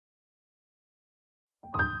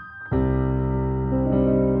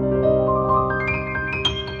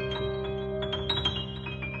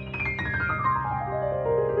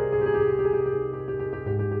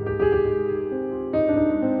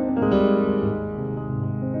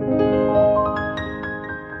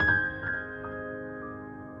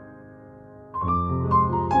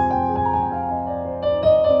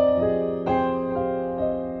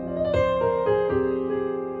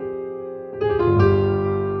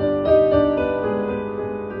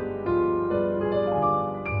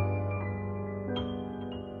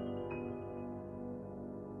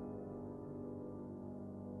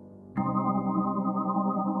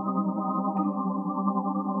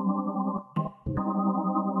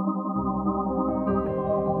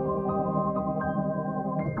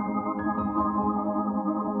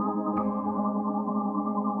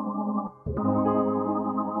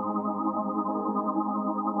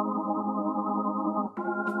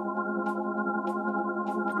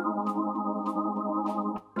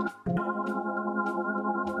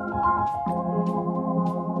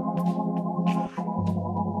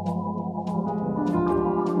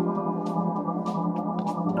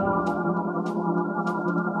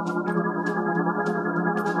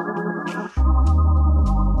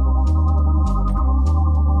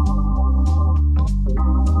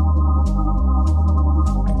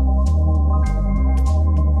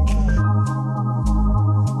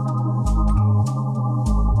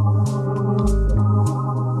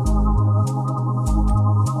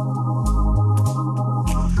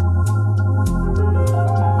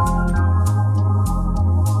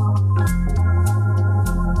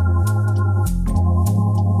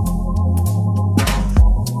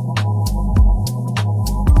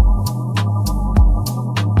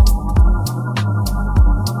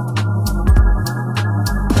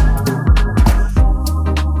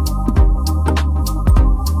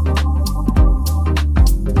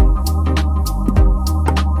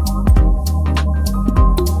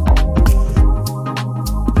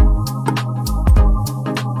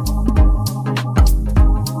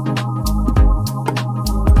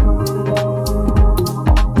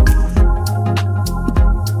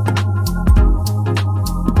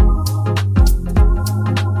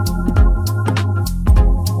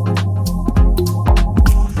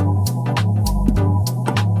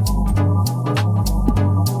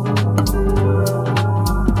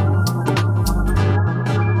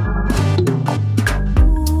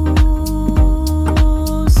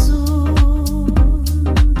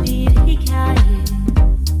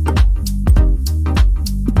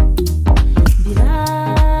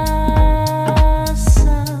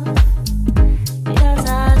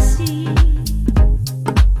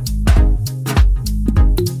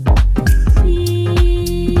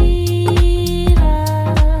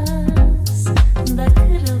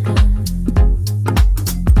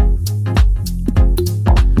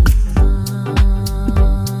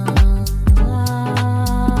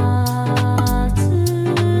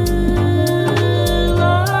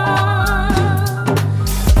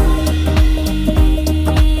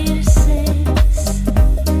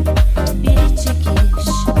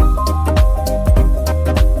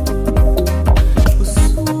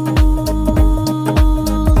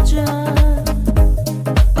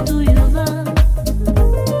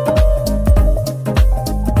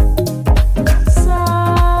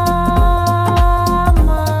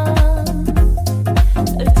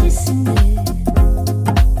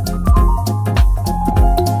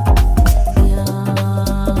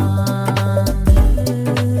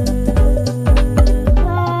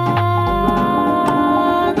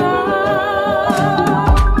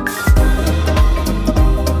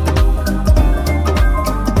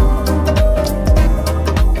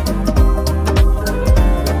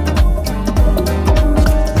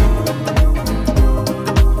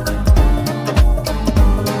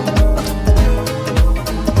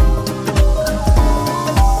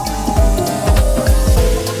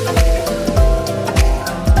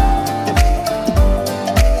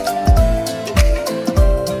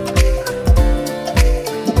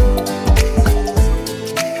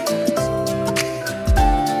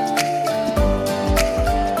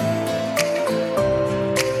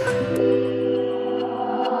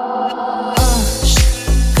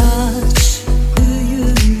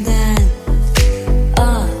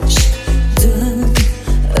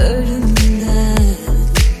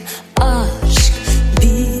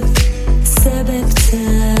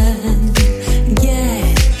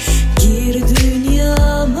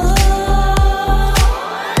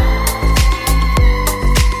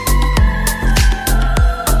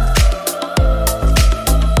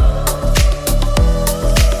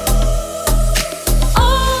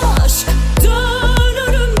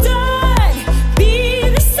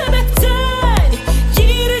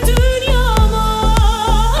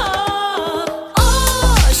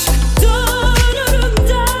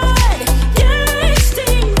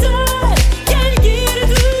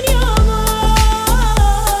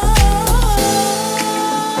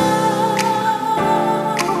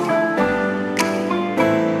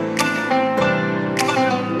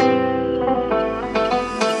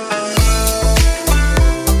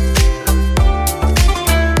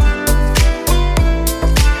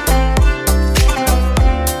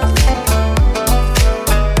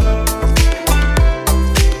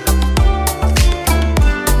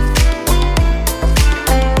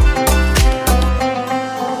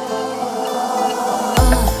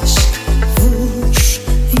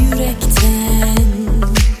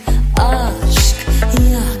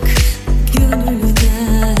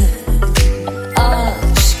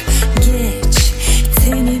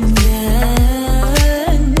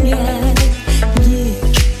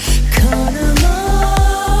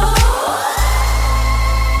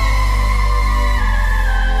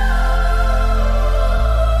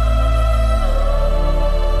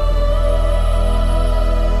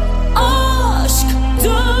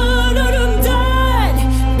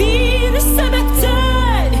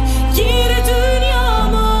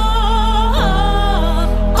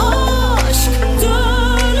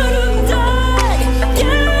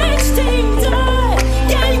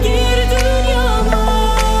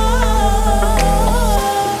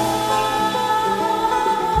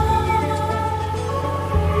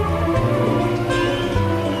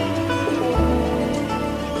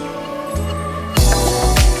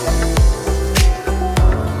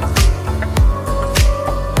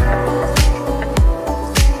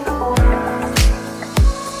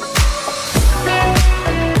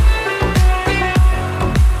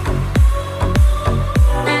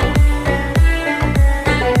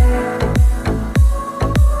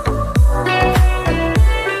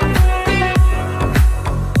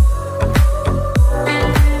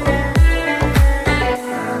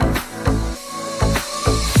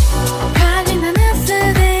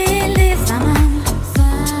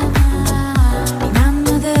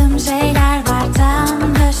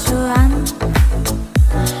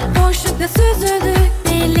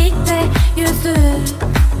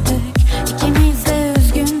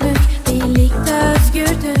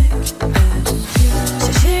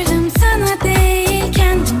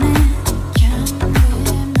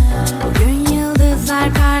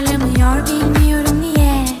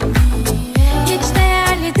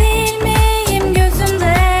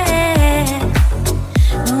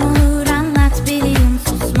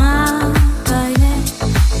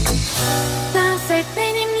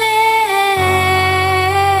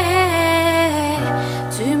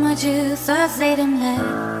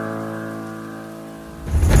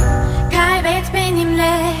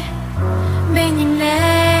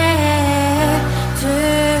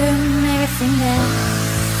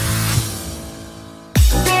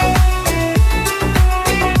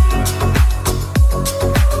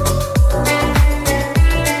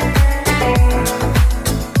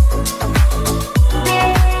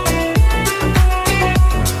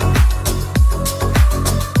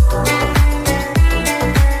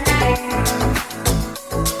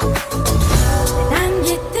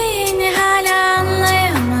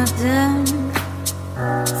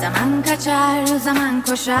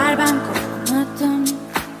koşar, ben korkmadım.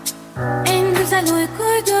 En güzel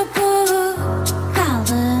uykuydu bu.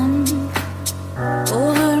 Kaldım,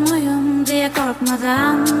 olur muyum diye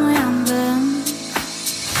korkmadan uyandım.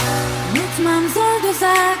 Unutmam zordu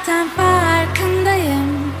zaten,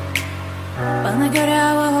 farkındayım. Bana göre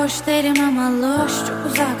hava hoş derim ama loş,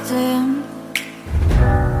 çok uzaktım.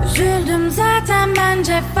 Üzüldüm zaten,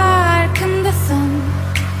 bence farkındasın.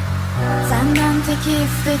 Senden tek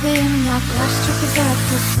istediğim yaklaş, çok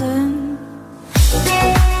uzaktasın.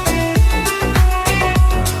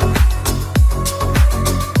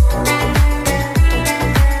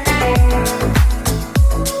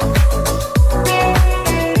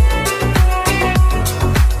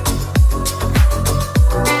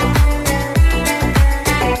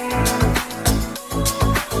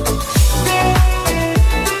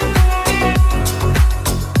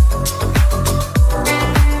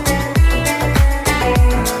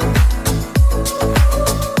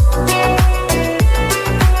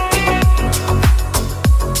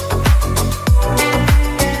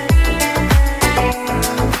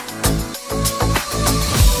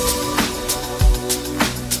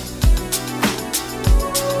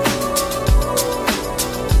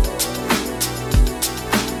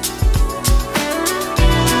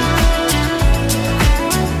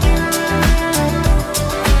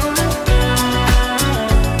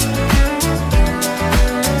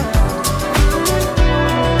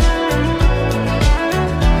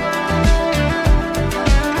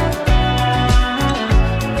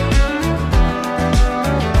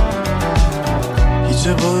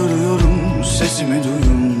 Bağırıyorum, sesimi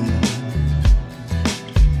duyun.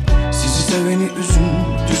 Sizi seveni üzün,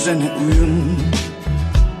 düzene uyun.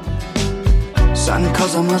 Sen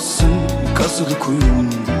kazamazsın kazılı kuyun.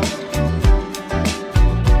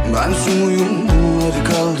 Ben sumuyum, bunları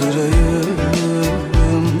kaldırayım.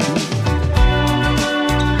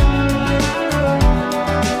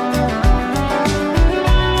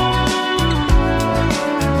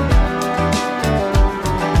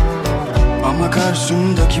 Ama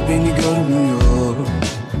karşımdaki beni görmüyor.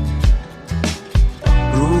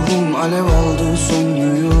 Ruhum alev aldı,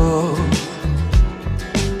 sönmüyor.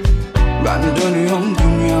 Ben dönüyorum,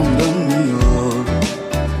 dünyam dönmüyor.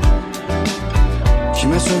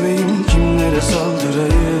 Kime söveyim, kimlere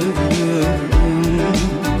saldırayım?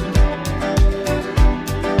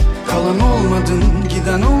 Kalan olmadın,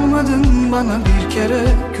 giden olmadın. Bana bir kere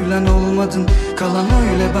gülen olmadın. Kalan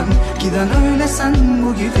öyle ben, giden öyle sen.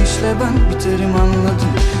 Bu gidişle ben biterim,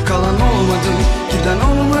 anladın. Kalan olmadın, giden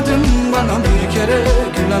olmadın. Bana bir kere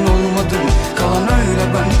gülen olmadın. Kalan öyle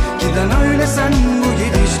ben, giden öyle sen. Bu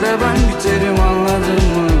gidişle ben biterim, anladın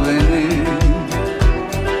mı beni?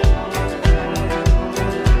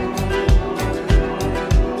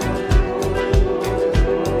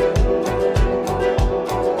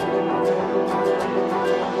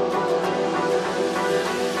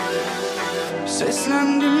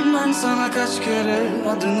 Seslendim ben sana kaç kere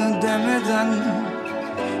adını demeden.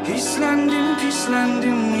 Hislendim,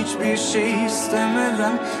 pislendim hiçbir şey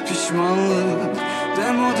istemeden. Pişmanlık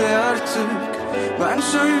demode artık, ben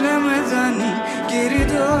söylemeden. Geri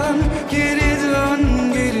dön, geri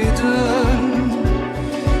dön, geri dön.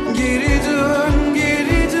 Geri dön,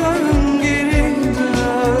 geri dön, geri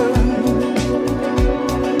dön.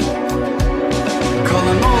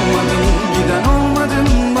 Kalan olmadın, giden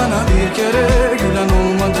olmadın. Bana bir kere gülen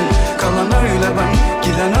olmadın. Kalan öyle ben,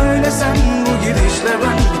 giden öyle sen. Bu gidişle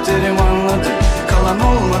ben biterim, anladın. Kalan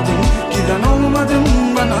olmadın, giden olmadın.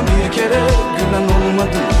 Bana bir kere gülen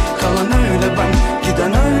olmadın. Kalan öyle ben,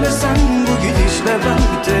 giden öyle sen. Bu gidişle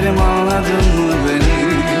ben biterim, anladın mı beni?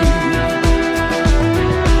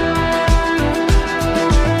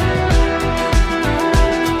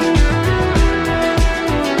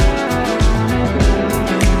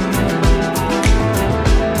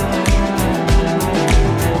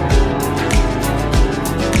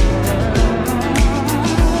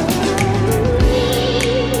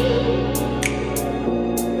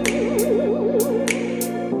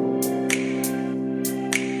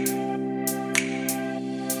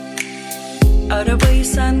 Arabayı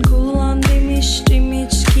sen kullan demiştim,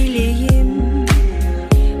 içkiliyim.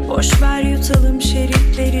 Boş ver yutalım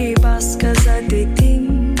şeritleri, bas gaza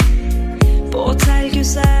dedim. Bu otel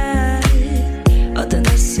güzel,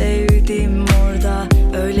 adını sevdim orada.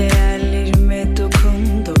 Öyle yerlerime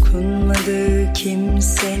dokun, dokunmadı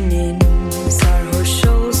kimsenin. Sarhoş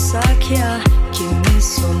olsak ya,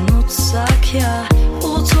 ikimiz unutsak ya.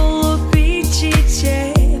 Bulut olup iç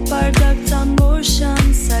içe, bardaktan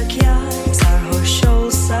boşansak ya. Sarhoş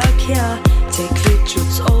olsak ya, tek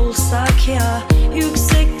vücut olsak ya.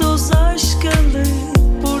 Yüksek doz aşk alıp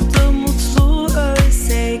burada mutlu ölsek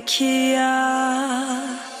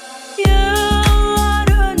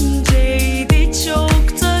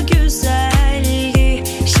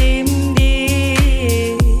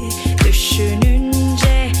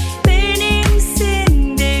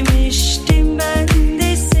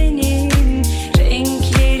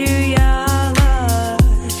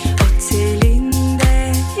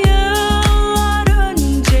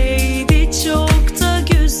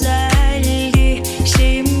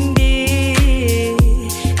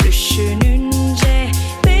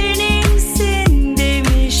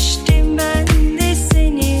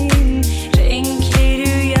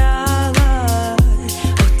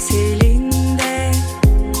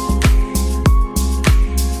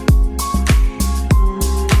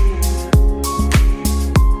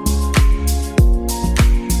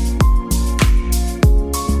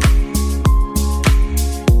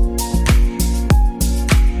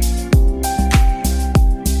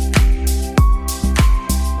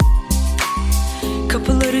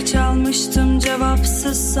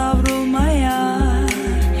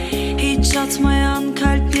yaşatmayan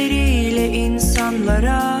kalpleriyle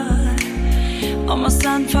insanlara. Ama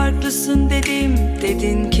sen farklısın dedim,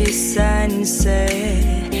 dedin ki sense.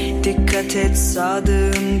 Dikkat et,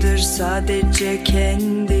 sadığımdır sadece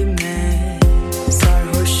kendime.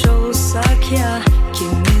 Sarhoş olsak ya,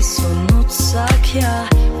 ikimiz unutsak ya,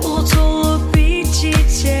 bulut olup iç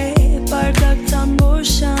içe bardaktan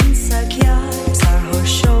boşansak ya.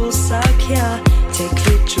 Sarhoş olsak ya, tek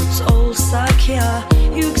vücut olsak ya,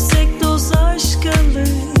 yüksek doz aşk alıp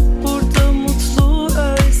burada mutlu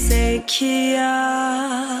ölsek ya.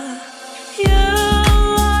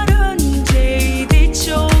 Yıllar önceydi,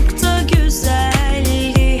 çok da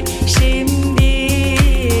güzeldi. Şimdi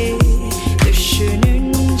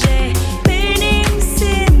düşününce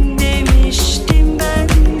benimsin demiştim ben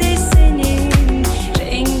de senin.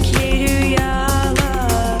 Renkli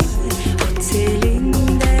rüyalar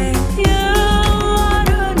otelinde. Yıllar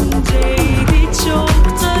önceydi, çok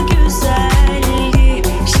da güzeldi.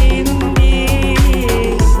 Şimdi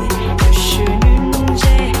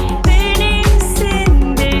düşününce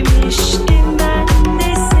benimsin demiştim ben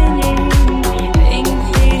de senin.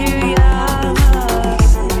 Renkli rüyalar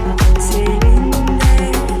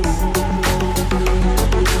otelinde.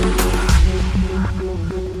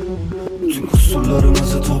 Tüm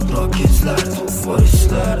kusurlarımızı toprak izler,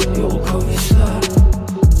 varisler, yol kavisler.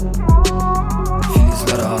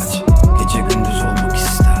 Filizler ağaç, gece gündüz olmak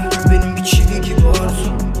ister. Benim bir çivi gibi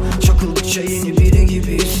arzum, çakıldıkça yeni biri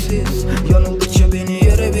gibi işsiz. Yanıldıkça beni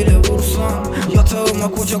yere bile vursan,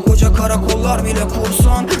 yatağıma koca koca karakollar bile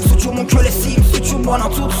kursan. Suçumun kölesiyim, suçum bana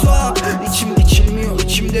tutsa. İçim içilmiyor,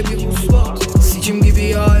 içimde bir vuslat. Sicim gibi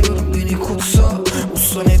yağıyorum, beni kutsa.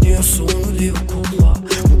 Usta ne diyorsa onu diyor, kullan.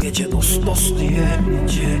 Bu gece dost dost diye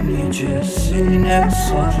nice nicesine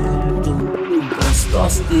sarıldım. Dost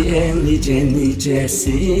dost diye nice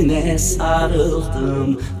nicesine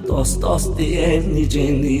sarıldım. Dost dost diye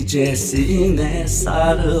nice nicesine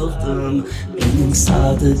sarıldım. Benim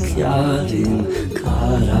sadık yarim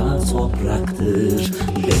kara topraktır.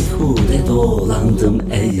 Beyhude dolandım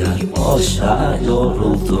ey yar, boşa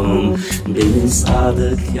yoruldum. Benim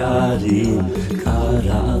sadık yarim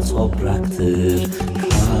kara topraktır.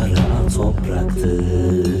 Kara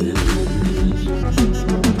topraktır.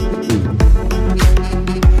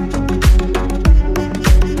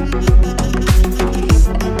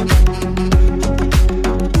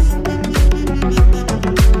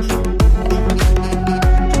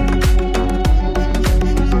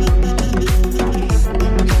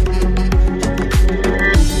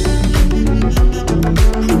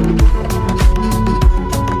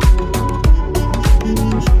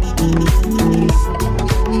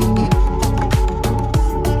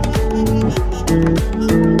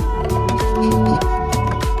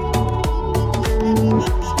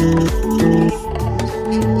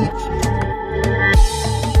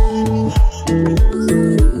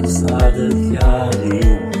 Sadık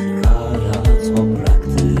yarim kara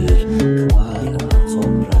topraktır, kara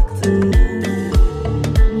topraktır.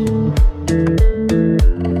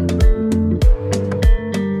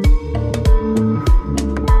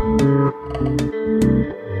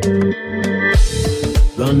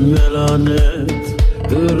 Ben melanet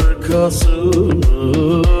hırkasını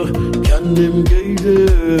kendim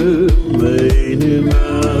giydim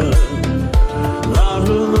beynime.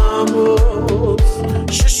 Narı namus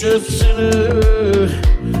şişesini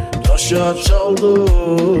taşa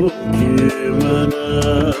çaldım kimene.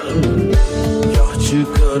 Yah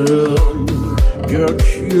çıkarım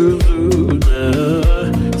gökyüzüne,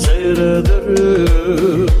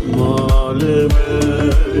 seyrederim alemi.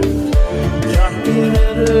 Yah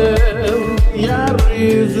inerim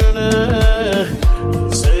yeryüzüne,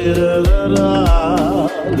 seyreder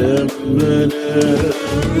alem beni.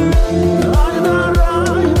 Aynar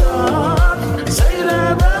aynar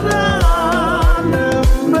seyreder alem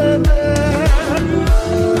beni.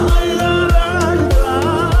 Aynar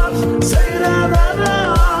aynar seyreder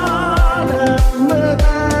alem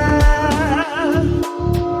beni.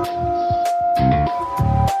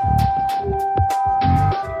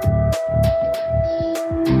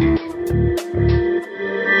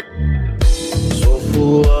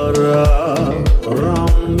 Sofulara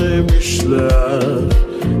ram demişler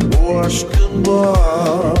bu aşkın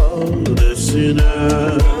badesine.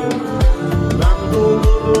 Ben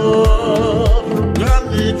doldurur, ben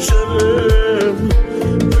içerim,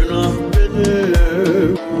 günah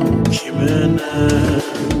benim kime ne?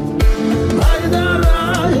 Haydar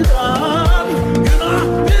haydar, günah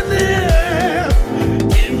benim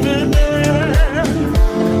kime ne?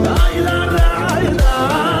 Haydar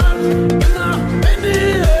haydar, günah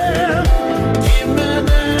benim kime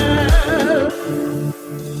ne?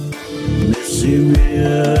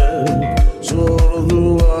 Simriye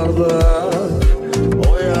sordularda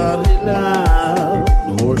o yariler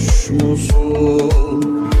hoş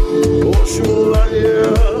musun? Hoş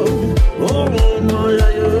olayım,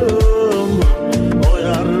 olmayayım, o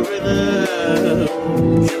yar benim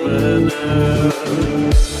kime ne?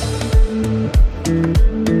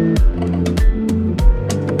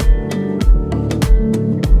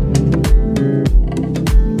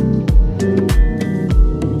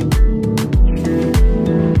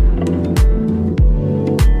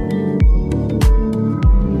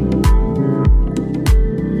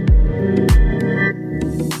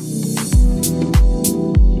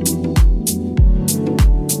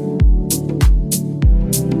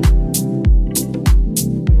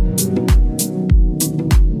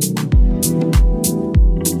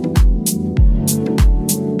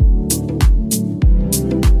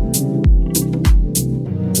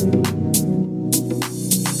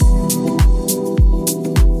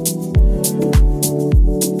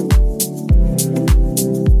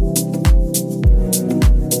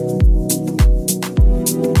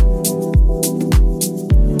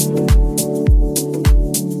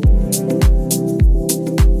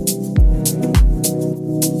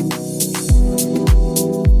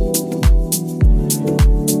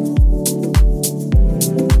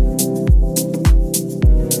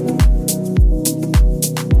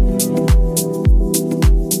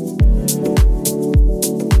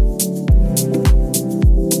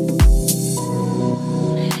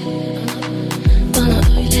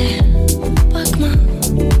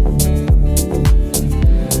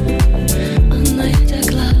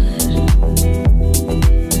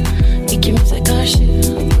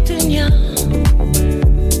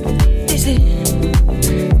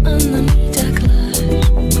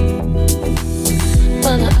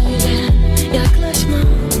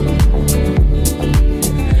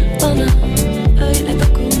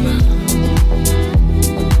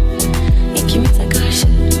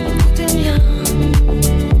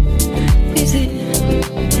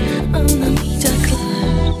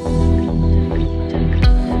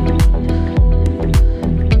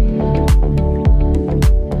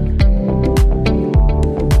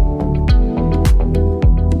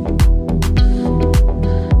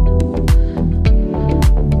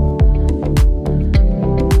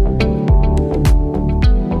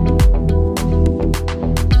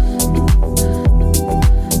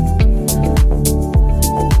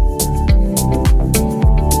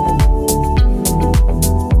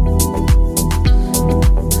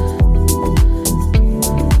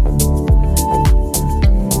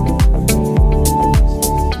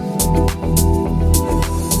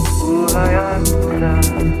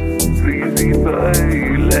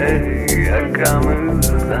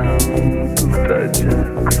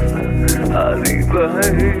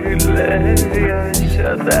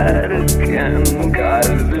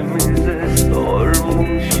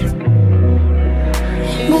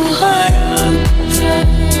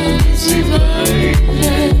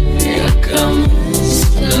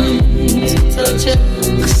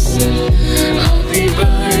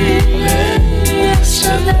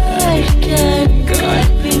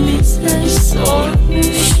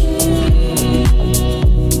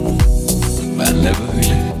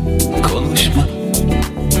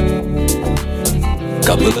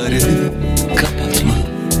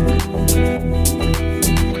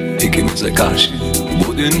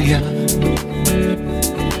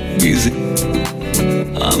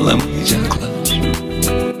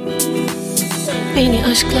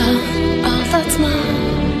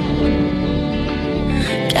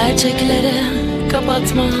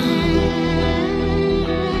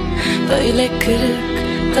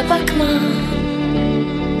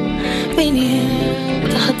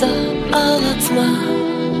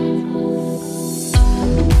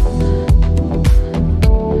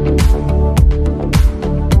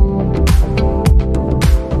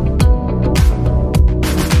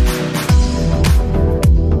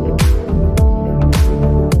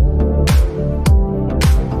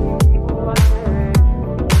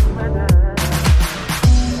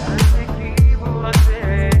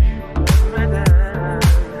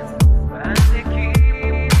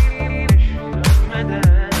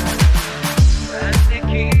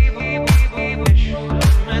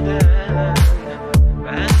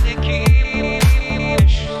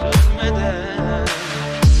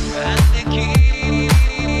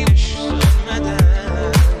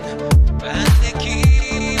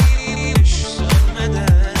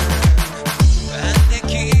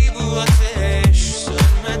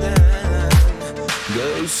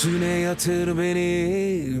 Yatır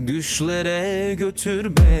beni, düşlere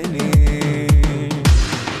götür beni.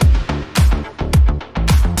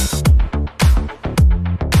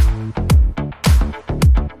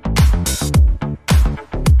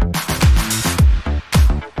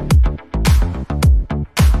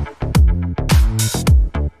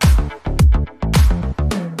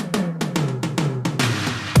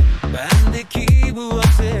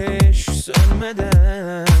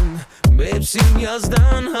 sönmeden, mevsim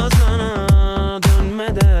yazdan hazana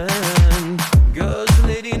dönmeden,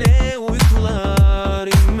 gözlerine uykular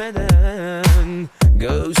inmeden,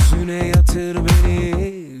 göğsüne yatır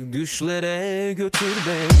beni, düşlere götür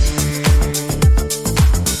beni.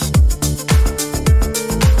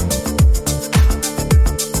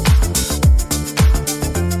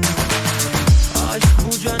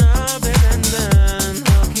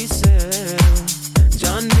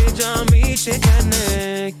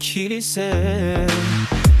 Çekene kilise,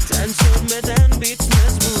 ten sönmeden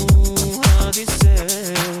bitmez bu hadise.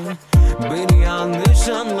 Beni yanlış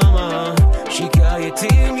anlama,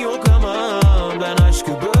 şikayetim yok ama ben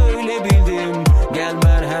aşkı böyle bildim. Gel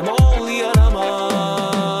merhem ol yarama.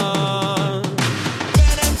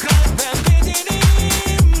 Benim kalbim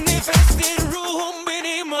bedenim, nefestir ruhum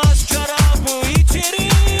benim. Aşk şarabı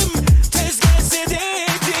içerim, tez gelse de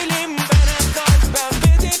edelim. Benim kalbim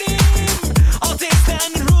bedenim,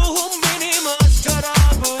 ateşten ruhum benim. Aşk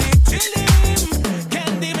şarabı içelim,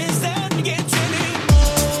 kendimizden geçelim.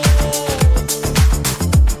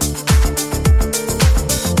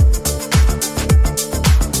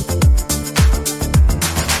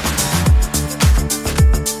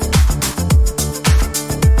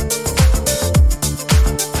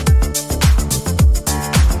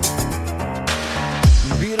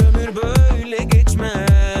 Bir ömür böyle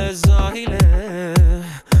geçmez ahile.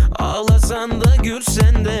 Ağlasan da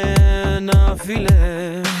gülsen de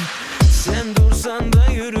nafile. Sen dursan da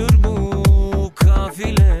yürür bu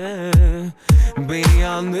kafile. Beni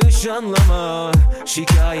yanlış anlama,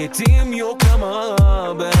 şikayetim yok ama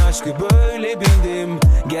ben aşkı böyle bildim.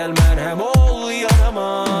 Gel merhem ol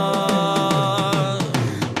yarama.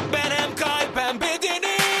 Benim kalbim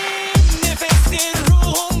bedenim, nefestir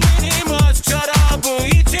ruhum benim. Aşk şarabı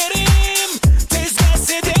içerim, tez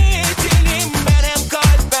gelse de edelim. Benim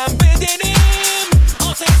kalbim bedenim,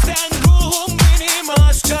 ateşten ruhum benim.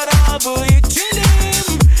 Aşk şarabı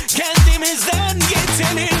içelim, kendimizden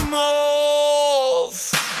geçelim.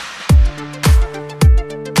 Of.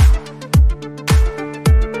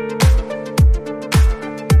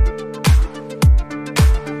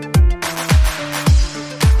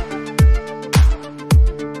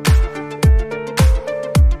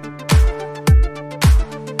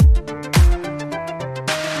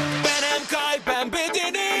 Benim kalbim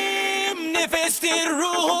bedenim, nefestir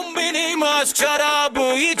ruhum benim. Aşk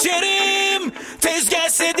şarabı içerim, tez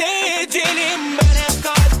gelse de ecelim. Benim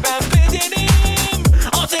kalbim bedenim,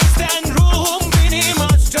 ateşten ruhum benim.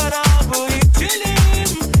 Aşk şarabı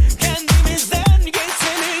içelim, kendimizden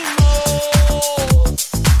geçelim. Oh.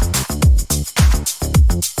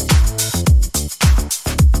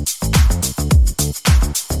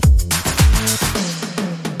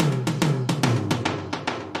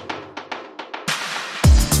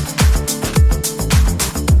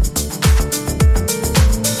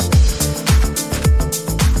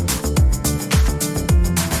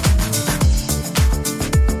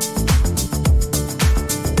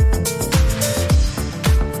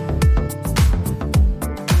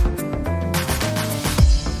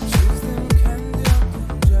 Çizdim kendi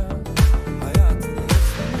aklımca hayatın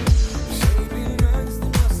resmini. Bir şey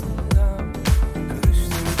bilmezdim aslında,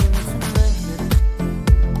 karıştırdım tüm renkleri.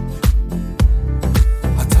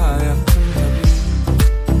 Hata yaptım tabii.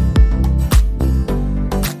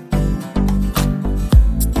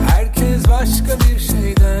 Herkes başka bir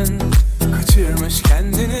şeyden kaçırmış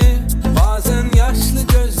kendini. Bazen yaşlı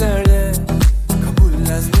gözlerle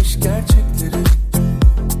kabullenmiş gerçekleri.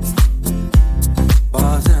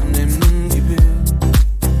 Bazen memnun gibi.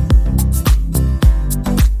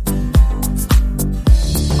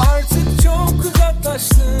 Artık çok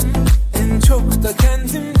uzaklaştım, en çok da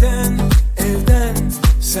kendimden, evden,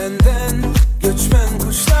 senden. Göçmen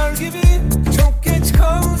kuşlar gibi çok geç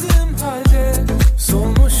kaldığım halde,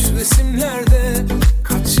 solmuş resimlerde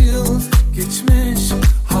kaç yıl geçmiş,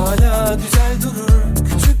 hala güzel durur.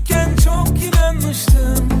 Küçükken çok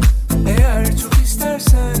inanmıştım, eğer çok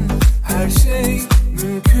istersen her şey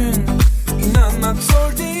mümkün. İnanmak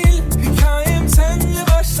zor değil, hikayem senle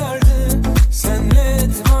başlardı, senle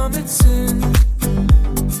devam etsin.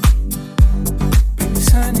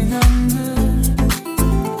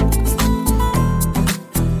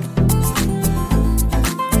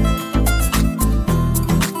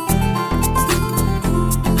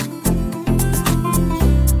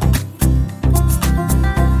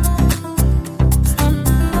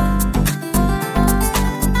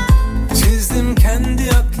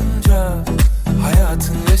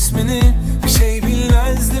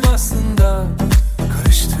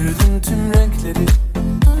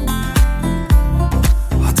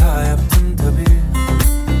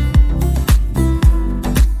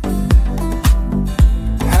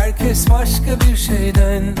 başka bir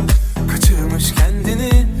şeyden kaçırmış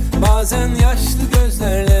kendini. Bazen yaşlı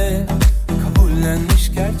gözlerle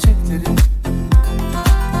kabullenmiş gerçekleri.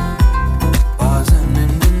 Bazen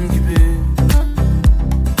memnun gibi.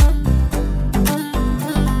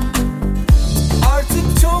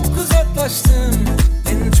 Artık çok uzaklaştım,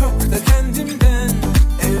 en çok da kendimden,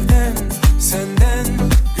 evden, senden.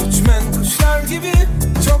 Göçmen kuşlar gibi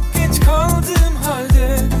çok geç kaldığım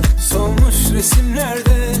halde solmuş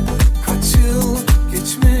resimlerde. Kaç yıl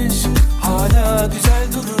geçmiş hala güzel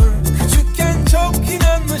durur. Küçükken çok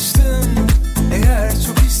inanmıştım, eğer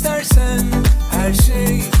çok istersen her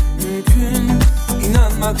şey mümkün.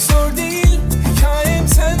 İnanmak zor değil, hikayem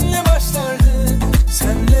senle başlardı,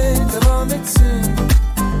 senle devam etsin.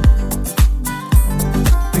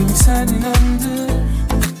 Beni sen inandır.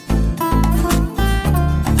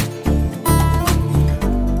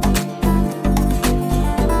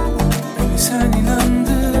 Beni sen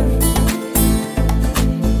inandır.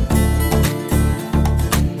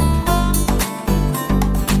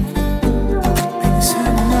 Beni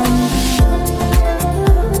sen inandır.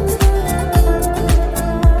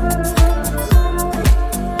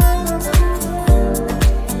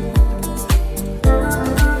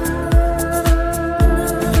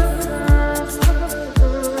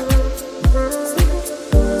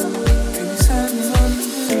 Beni sen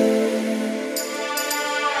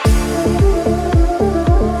inandır.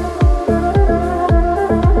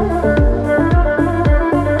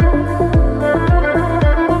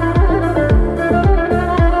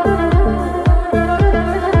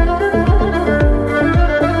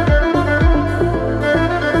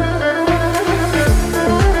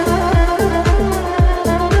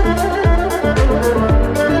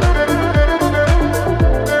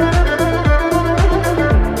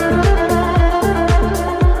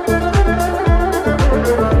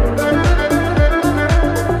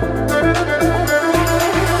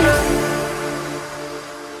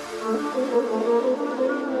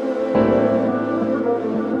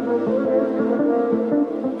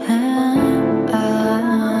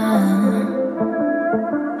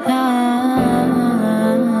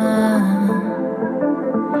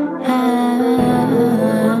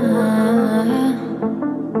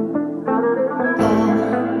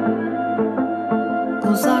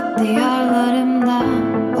 Uzak diyarlarımda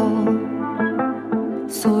ol.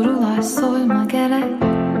 Sorular sorma gerek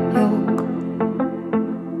yok.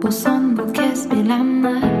 Bu son bu kez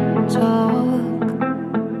bilenler çok.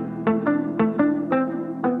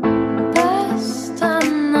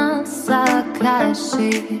 Baştan alsak her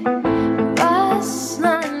şey.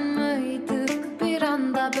 Başlar mıydık bir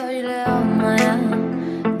anda böyle olmaya?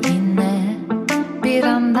 Yine bir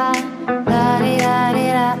anda dari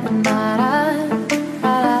dari ra ra.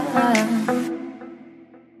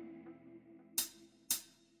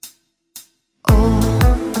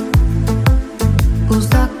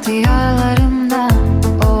 Uzak diyarlarımda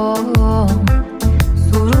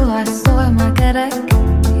sorular sorma gerek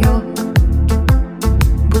yok.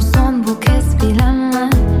 Bu son bu kez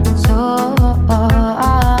bilenler çok.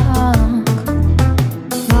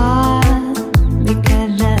 Var bir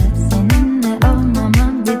kere seninle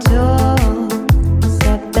olmamam bir çok.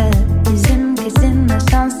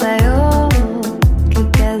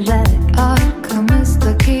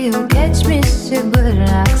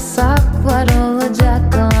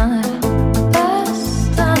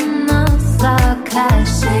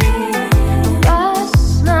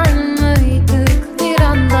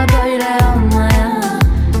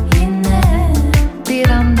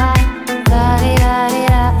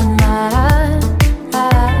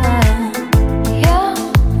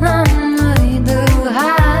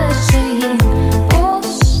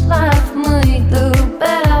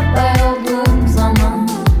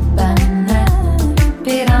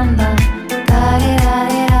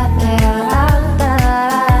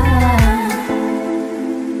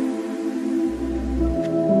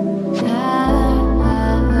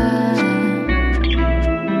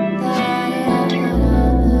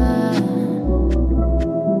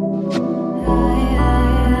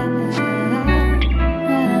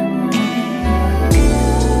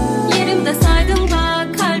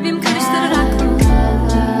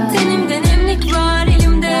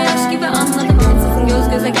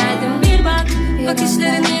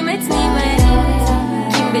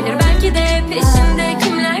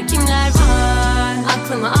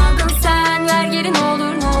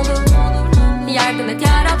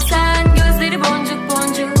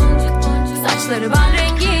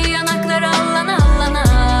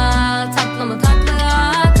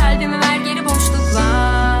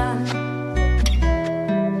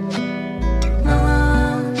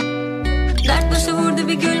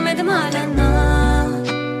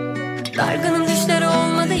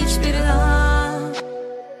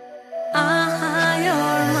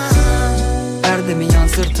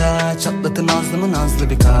 kıkırta, çatlatın nazlı nazlı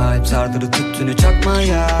bir kalp. Sardırı tüttünü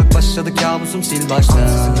çakmaya, başladı kabusum sil baştan.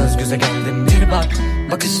 Ansızın göz göze geldim bir bak,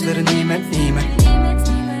 bakışları nimet nimet.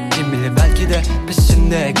 Kim bilir belki de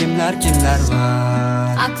peşinde kimler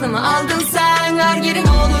var. Aklımı aldın sen, ver geri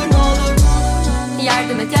ne olur ne olur.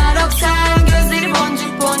 Yardım et yarab sen, gözleri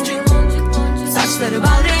boncuk boncuk. Saçları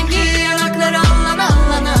bal rengi, yanakları allana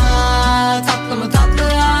allana. Tatlı mı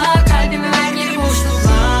tatlıya, kalbimi ver geri boşluk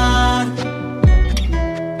var.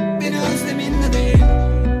 Beni özleminle değil,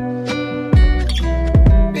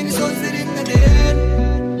 beni sözlerinle değil,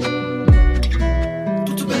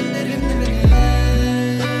 tutup ellerimle beni,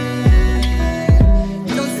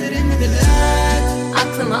 gözlerinle delet.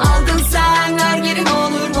 Aklımı aldın sen, ver geri ne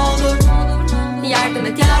olur ne olur. Yardım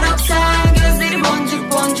et yarab sen, gözleri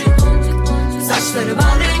boncuk boncuk. Saçları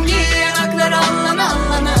bal rengi, yanakları allana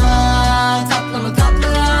allana. Tatlı mı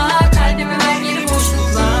tatlıya, kalbimi ver geri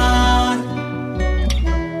boşluk var.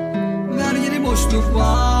 Ver geri boşluk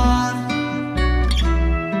var,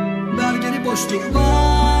 ver geri boşluk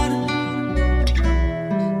var,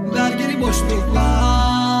 ver geri boşluk var.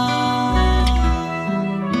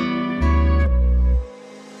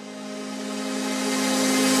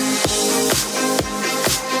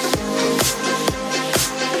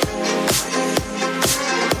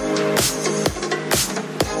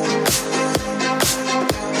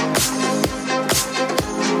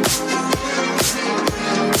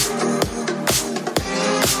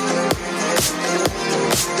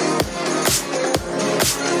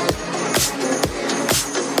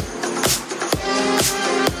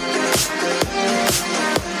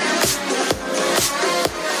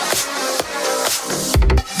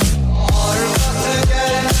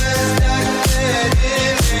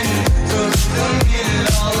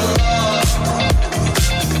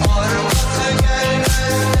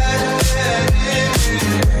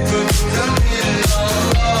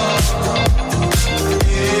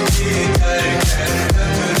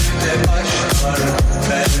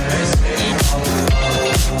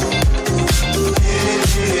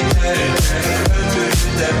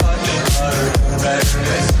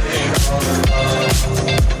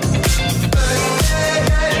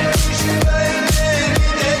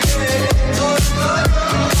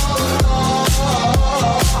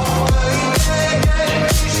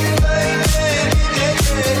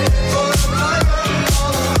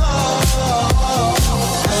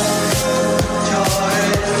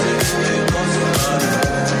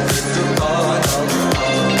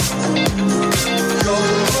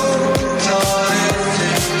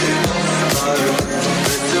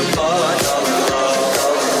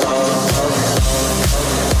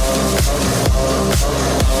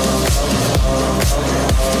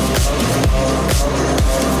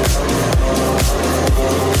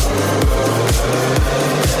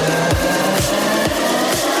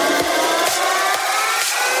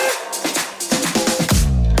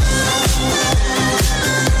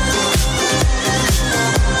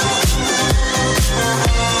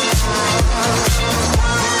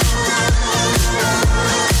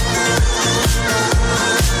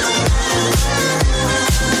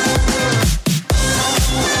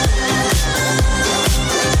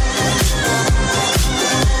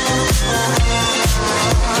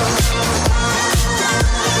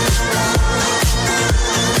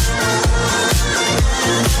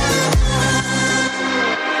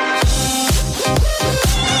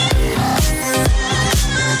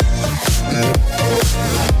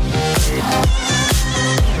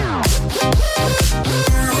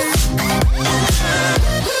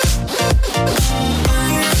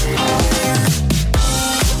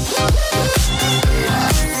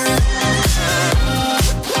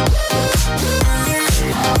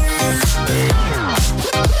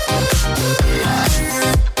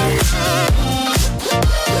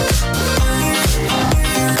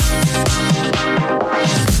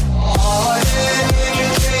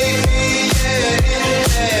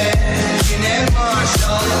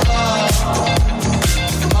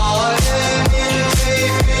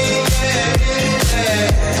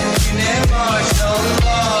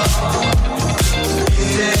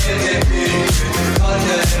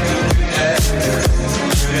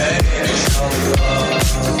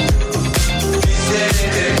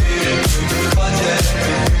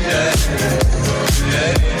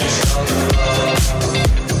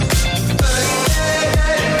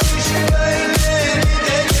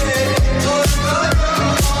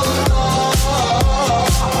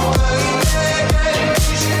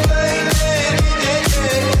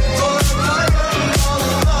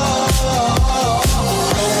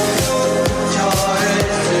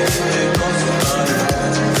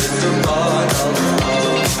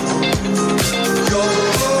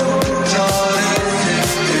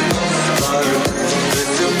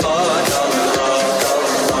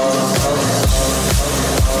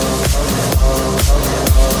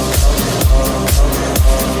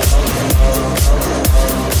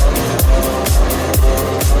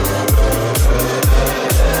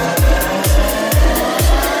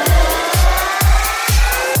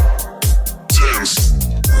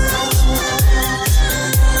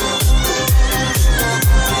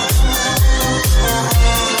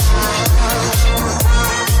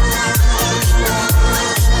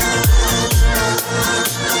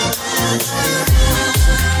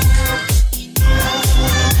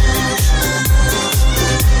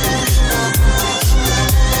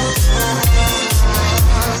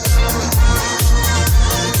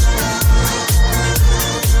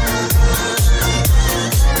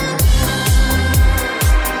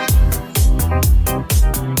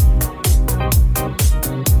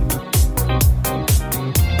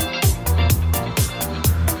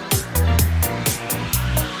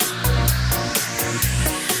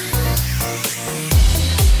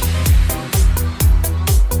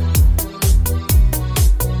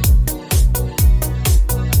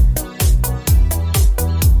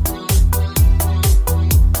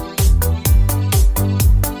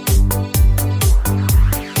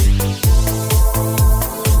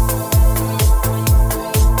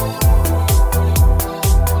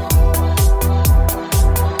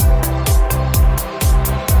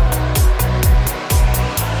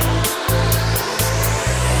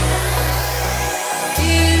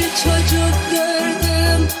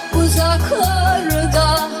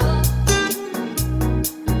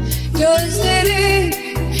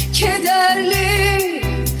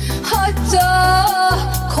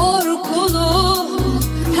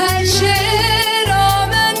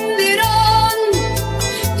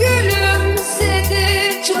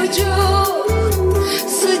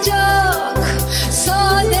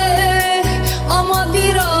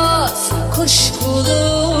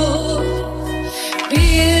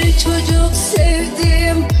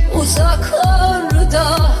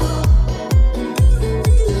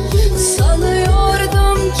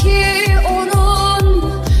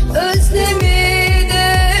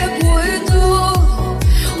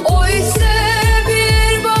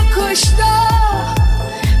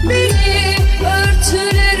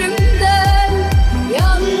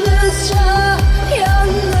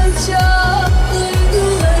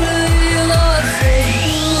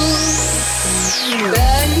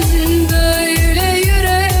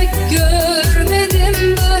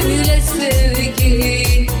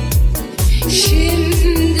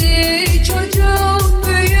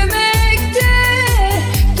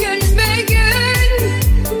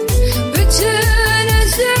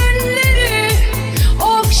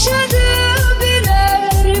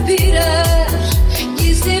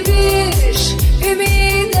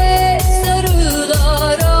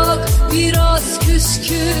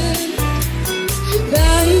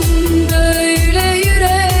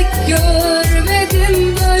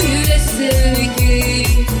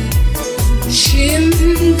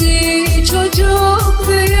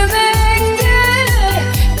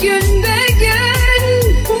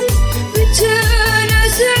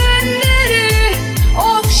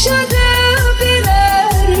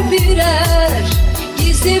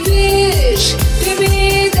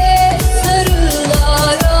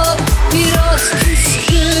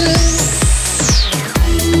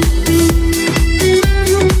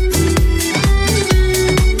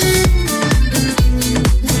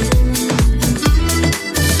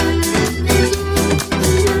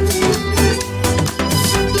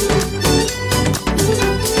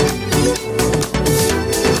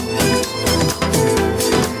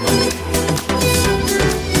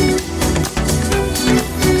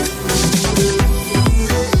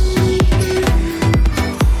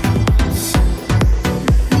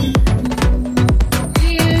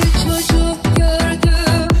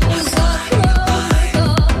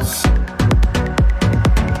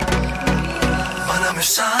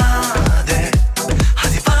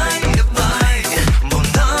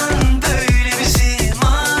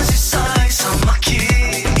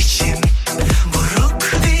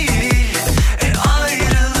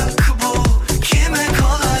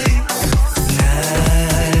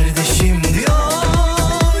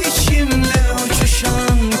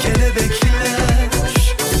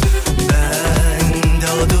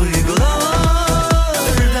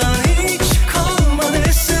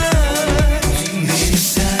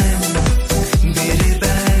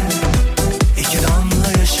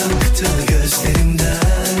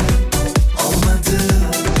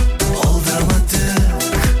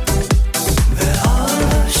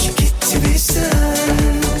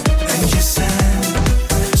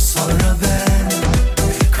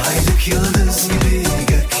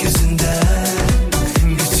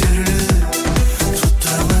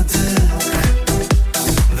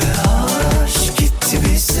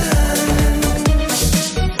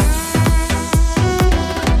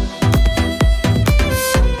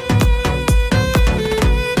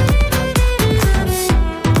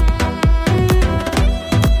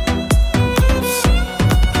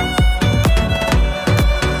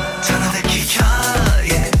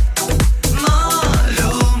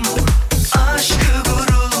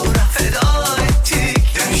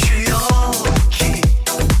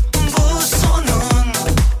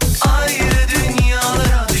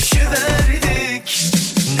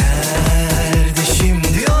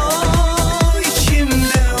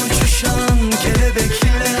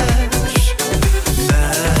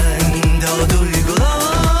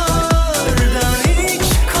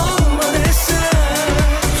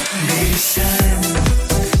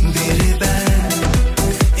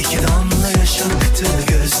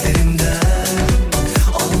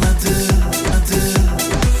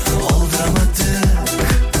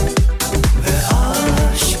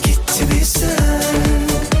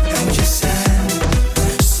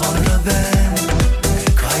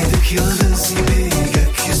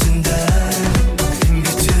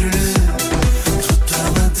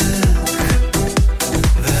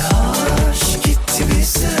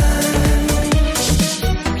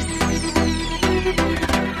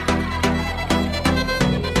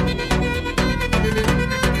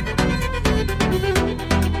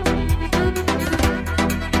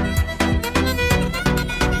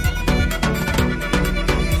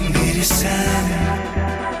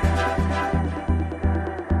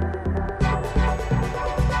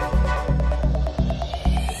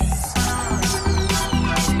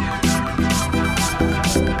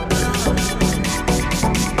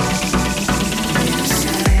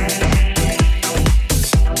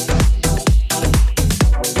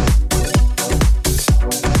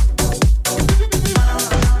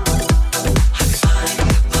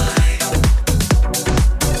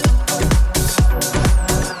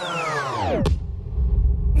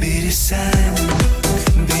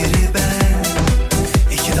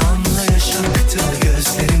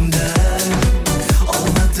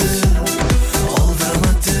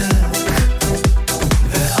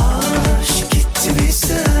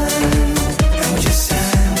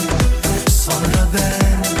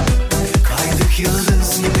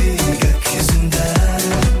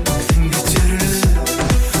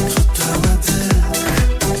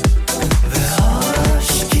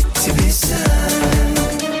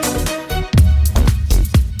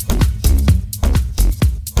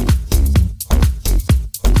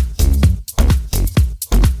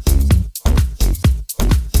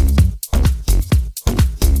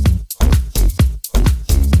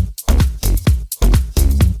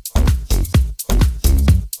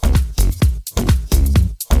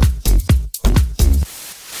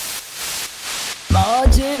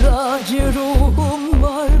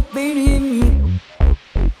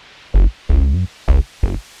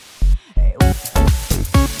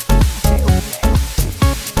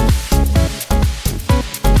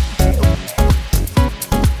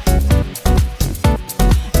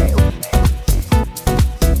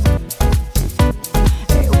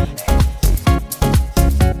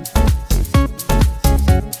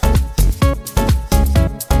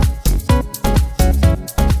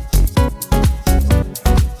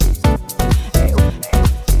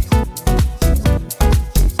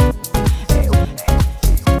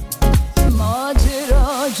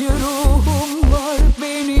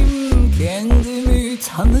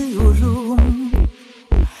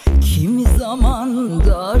 zaman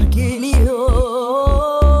dar geliyor,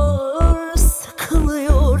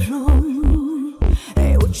 sıkılıyorum.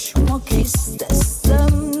 Uçmak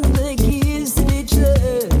istesem de gizlice,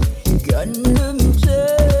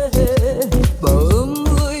 gönlümce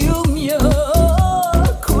bağımlıyım ya,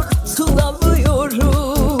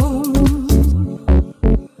 kurtulamıyorum.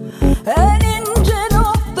 En ince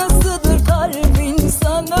noktasıdır kalp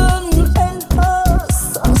insanın en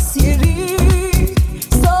hassas yeri.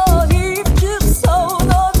 Sahip çıksa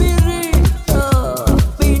ona biri, ah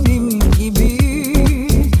benim gibi.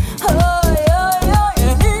 Ay ay ay,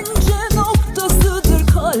 en ince noktasıdır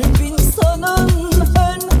kalp insanın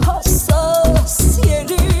en hassas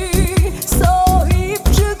yeri. Sahip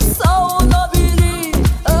çıksa ona biri,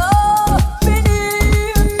 ah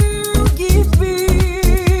benim gibi.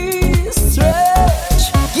 Stretch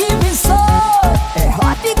gibi sar,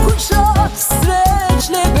 hadi kuşat,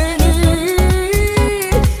 stretchle beni.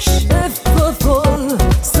 Şeffaf ol,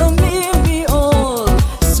 samimi ol,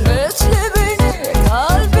 stretchle beni,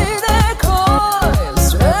 kalbine koy.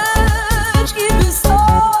 Stretch gibi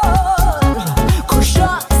sar,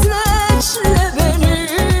 kuşat, stretchle beni.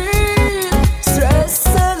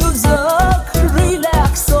 Stresten uzak,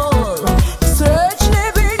 relax ol, stretchle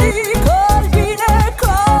beni, kalbine koy.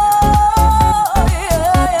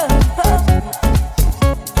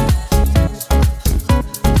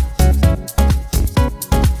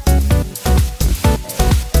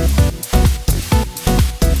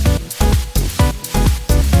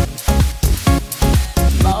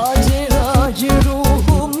 Maceracı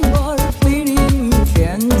ruhum var benim,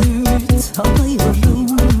 kendimi tanıyorum.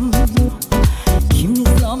 Kimi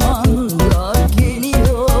zaman dar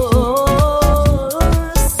geliyor,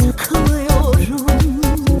 sıkılıyorum.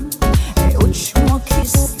 Uçmak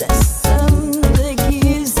istesem de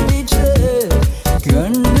gizlice,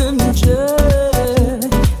 gönlümce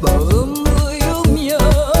bağımlıyım ya,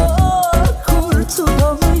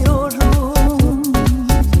 kurtulamıyorum.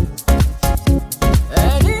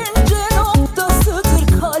 En ince noktasıdır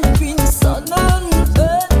kalp insanın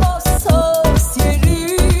en hassas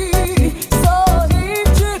yeri. Sahip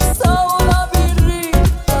çıksa ona biri,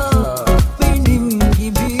 ah benim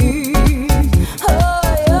gibi.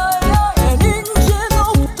 Ay ay ay, en ince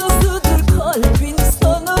noktasıdır kalp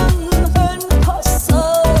insanın en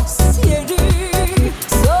hassas yeri.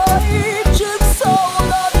 Sahip çıksa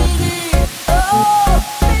ona biri, ah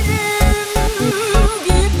benim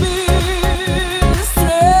gibi.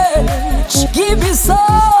 Stretch gibi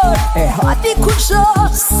sar, hadi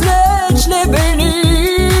kuşat, stretchle beni.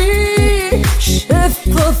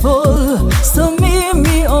 Şeffaf ol,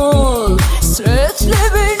 samimi ol, stretchle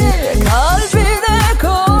beni, kalbine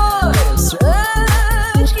koy.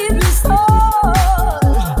 Stretch gibi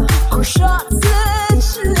sar, kuşat,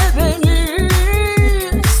 stretchle beni.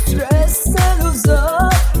 Stresten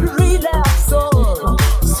uzak, relax ol,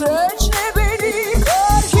 stretchle beni,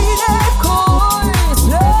 kalbine koy.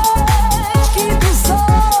 Stretch gibi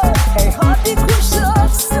sar, hadi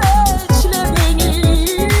kuşat, stretchle beni.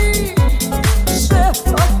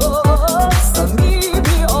 Şeffaf ol,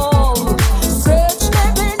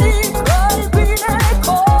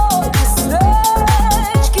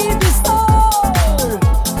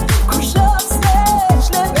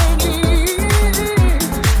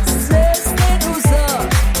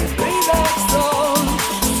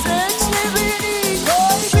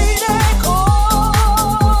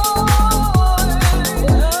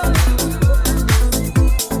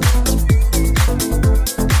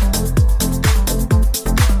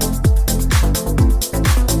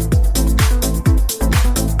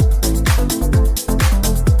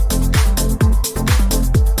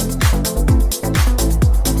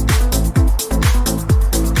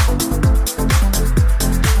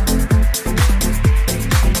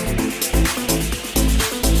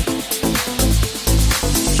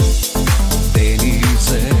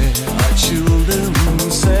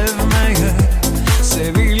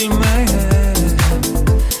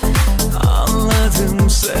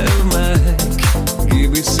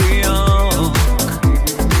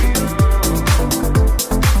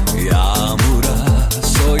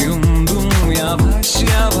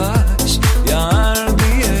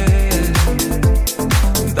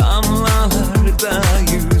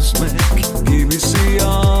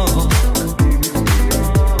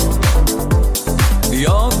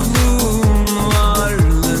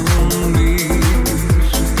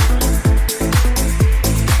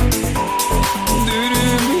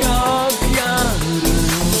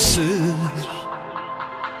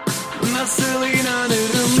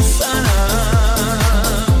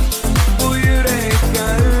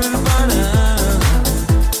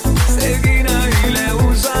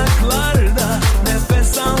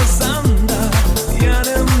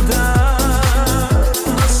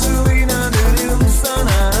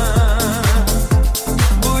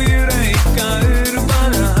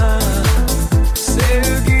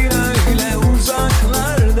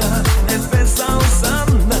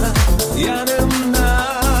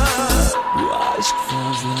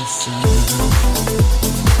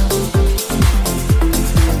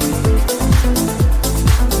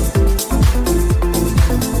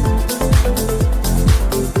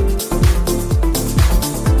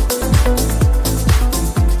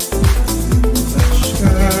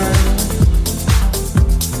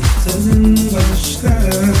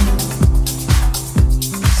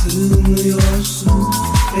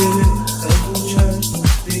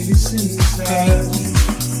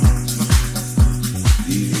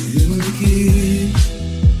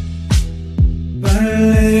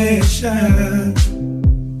 geçer.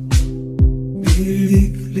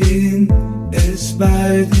 Bildiklerin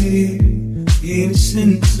ezberdi,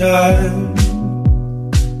 yenisin sen.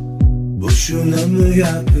 Boşuna mı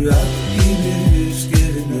yaprak gibi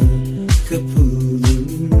rüzgarına kapıldım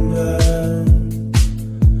ben.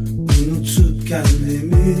 Unutup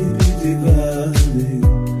kendimi bir divane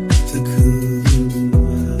takıldım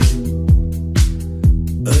ben.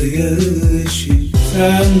 Ayağı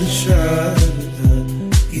ışıktan dışarıda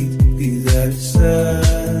git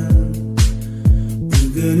gidersen. Bu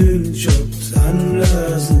gönül çoktan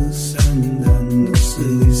razı senden,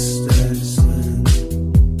 nasıl istersen.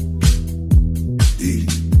 Dil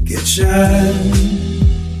geçer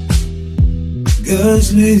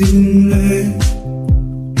gözlerinle,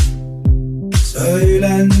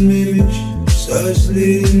 söylenmemiş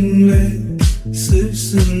sözlerinle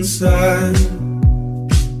sırsın sen.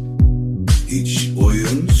 Hiç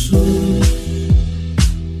oyunsuz,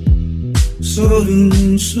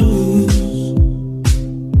 sorunsuz,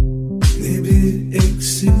 ne bir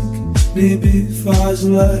eksik ne bir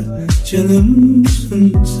fazla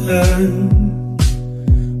canımsın sen.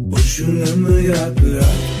 Boşuna mı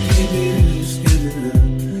yaprak gibi rüzgarına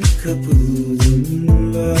kapıldım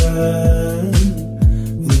ben.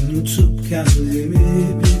 Unutup kendimi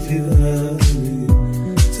bir divane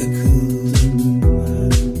takıldım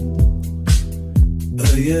ben.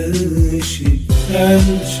 Ayağı ışıktan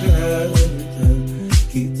dışarıda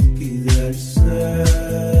git gidersen.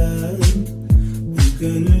 Bu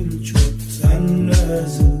gönül çoktan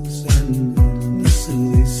razı senden, nasıl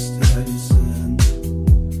istersen.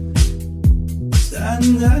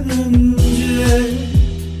 Senden önce,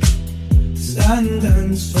 senden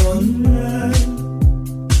sonra,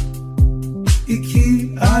 iki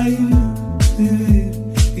ayrı devir,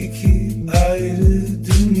 iki ayrı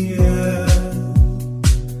dünya.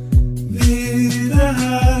 Bir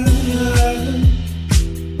daha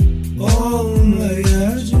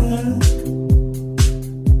olmayacak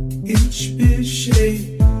hiçbir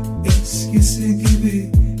şey eskisi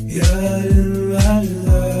gibi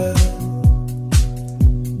yarınlarda.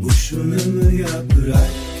 Boşuna mı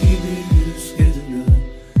yaprak gibi rüzgarına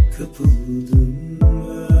kapıldım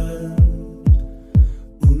ben.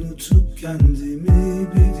 Unutup kendimi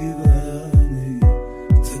bir divane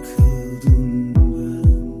takıldım ben.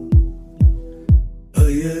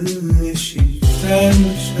 Ayağı ışıktan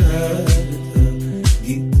dışarıda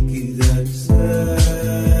git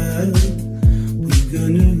gidersen. Bu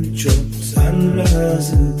gönül çoktan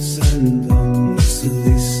razı senden, nasıl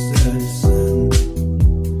istersen.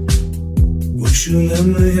 Boşuna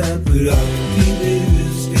mı yaprak gibi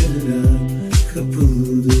rüzgarına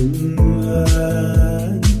kapıldım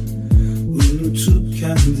ben. Unutup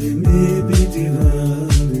kendimi bir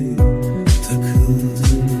divane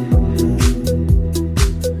takıldım ben.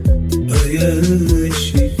 Ayağı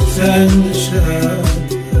ışıktan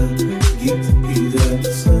dışarıda git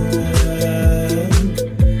gidersen.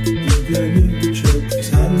 Bu gönül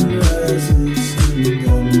çoktan razı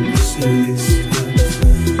senden, nasıl istersen.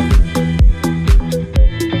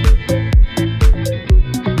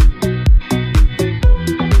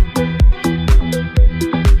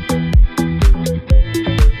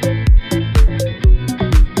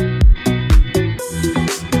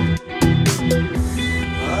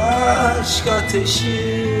 Aşk ateşi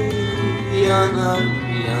yanar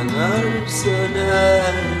yanar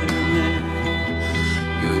söner mi?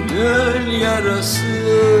 Gönül yarası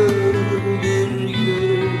bir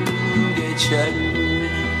gün geçer mi?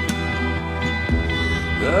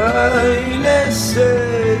 Böyle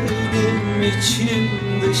sevdim içim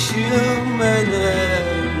dışım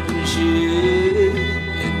enerji.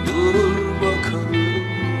 Dur bakalım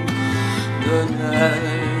döner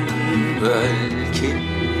belki.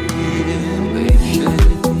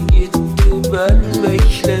 Bekledi gitti ben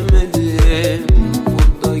beklemedim.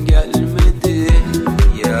 O da gelmedi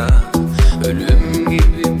ya. Ölüm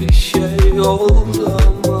gibi bir şey oldu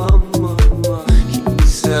ama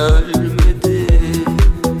kimse ölmedi.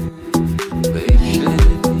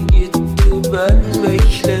 Bekledi gitti ben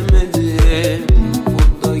beklemedim.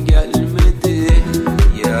 O da gelmedi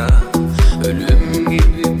ya. Ölüm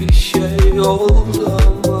gibi bir şey oldu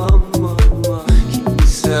ama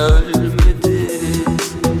kimse ölmedi.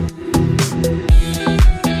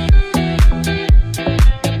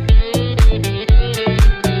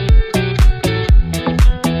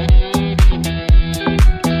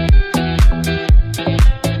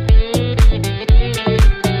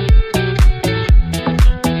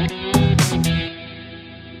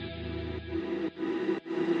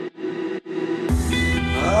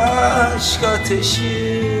 Aşk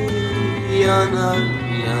ateşi yanar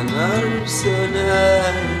yanar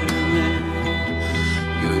söner mi?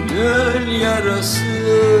 Gönül yarası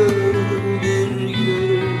bir gün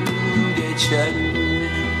geçer mi?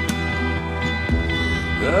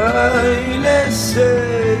 Böyle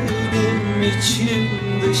sevdim içim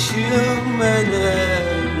dışım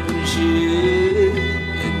enerji.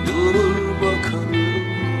 Dur bakalım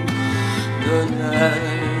döner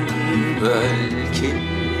belki.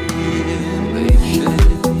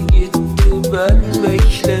 Bekledi gitti ben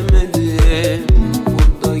beklemedim. O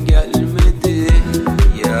da gelmedi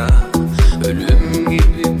ya. Ölüm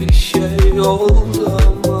gibi bir şey oldu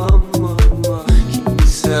ama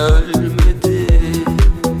kimse ölmedi.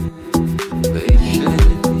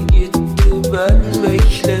 Bekledi gitti ben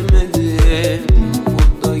beklemedim. O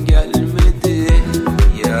da gelmedi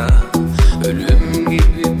ya. Ölüm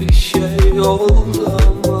gibi bir şey oldu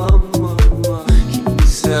ama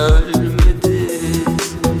kimse ölmedi.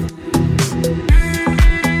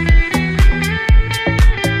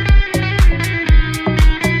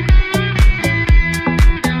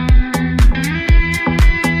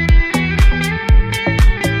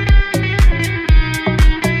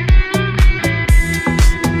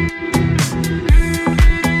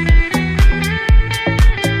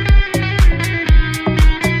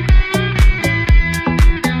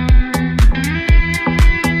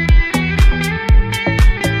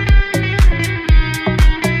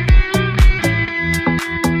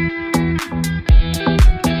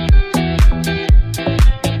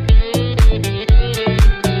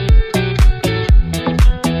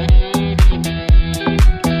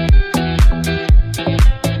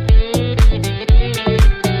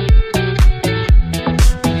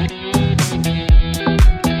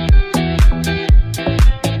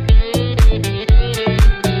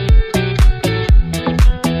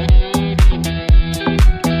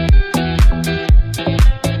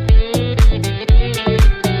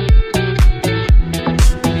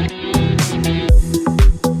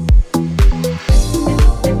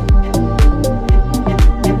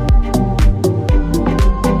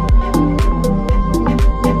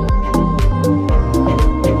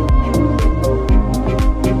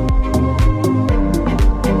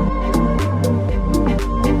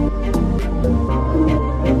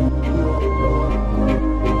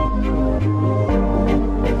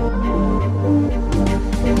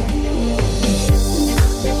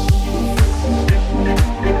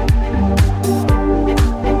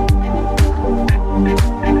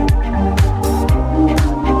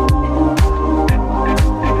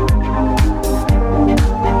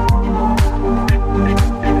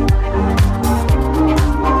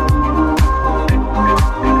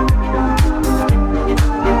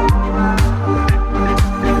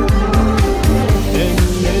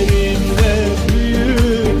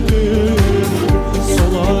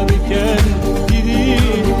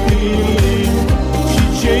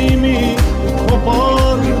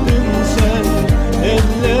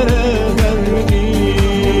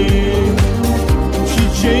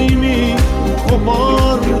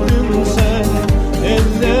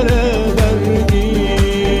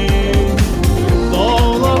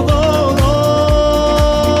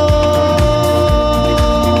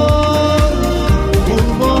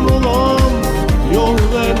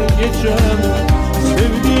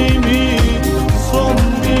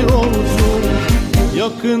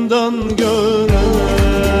 Yakından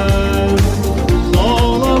gören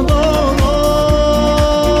dağlar dağlar,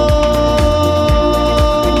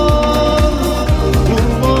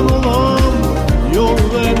 kurban olam yol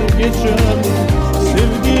ver geçen,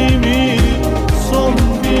 sevdiğimi son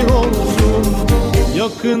bir olsun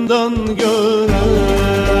yakından gören.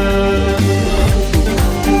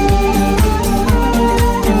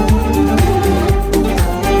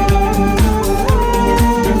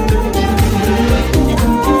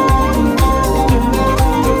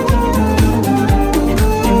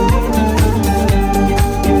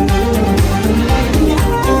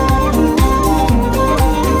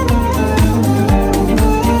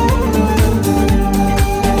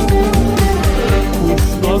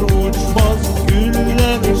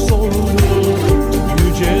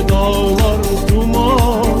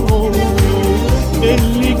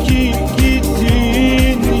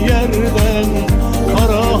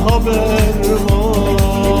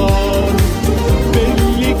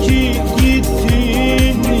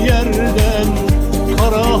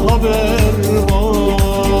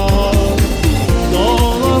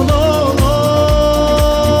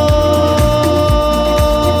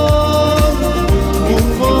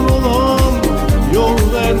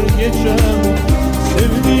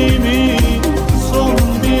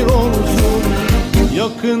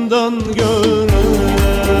 Yakından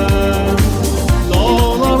gören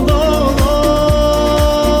dağlar dağlar,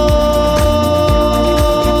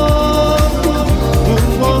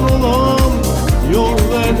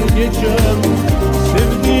 geçen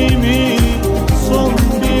sevdiğimi son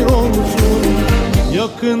bir olsun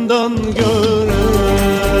yakından gören.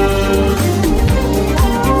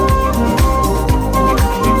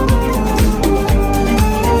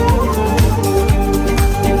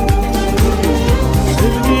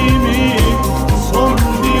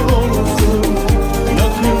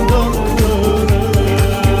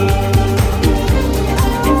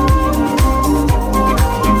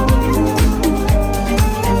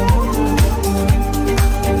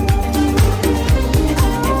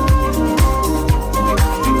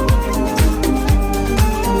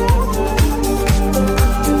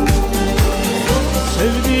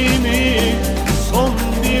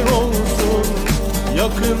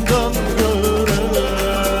 Yakından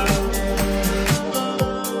gören.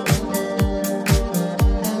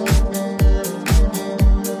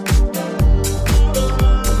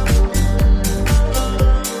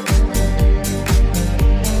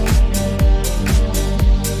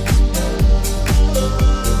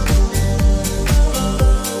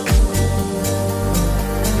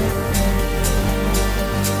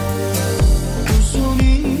 Uzun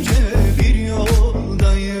ince bir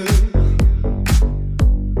yoldayım,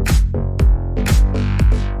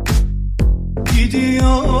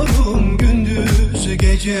 gidiyorum gündüz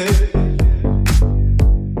gece.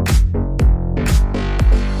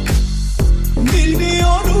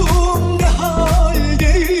 Bilmiyorum ne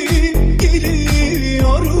haldeyim,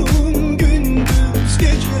 gidiyorum gündüz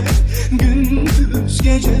gece, gündüz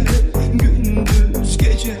gece, gündüz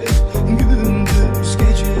gece, gündüz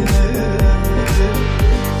gece.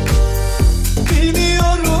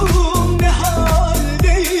 Bilmiyorum ne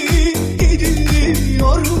haldeyim,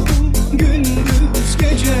 gidiyorum gündüz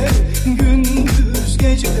gece, gündüz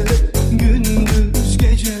gece.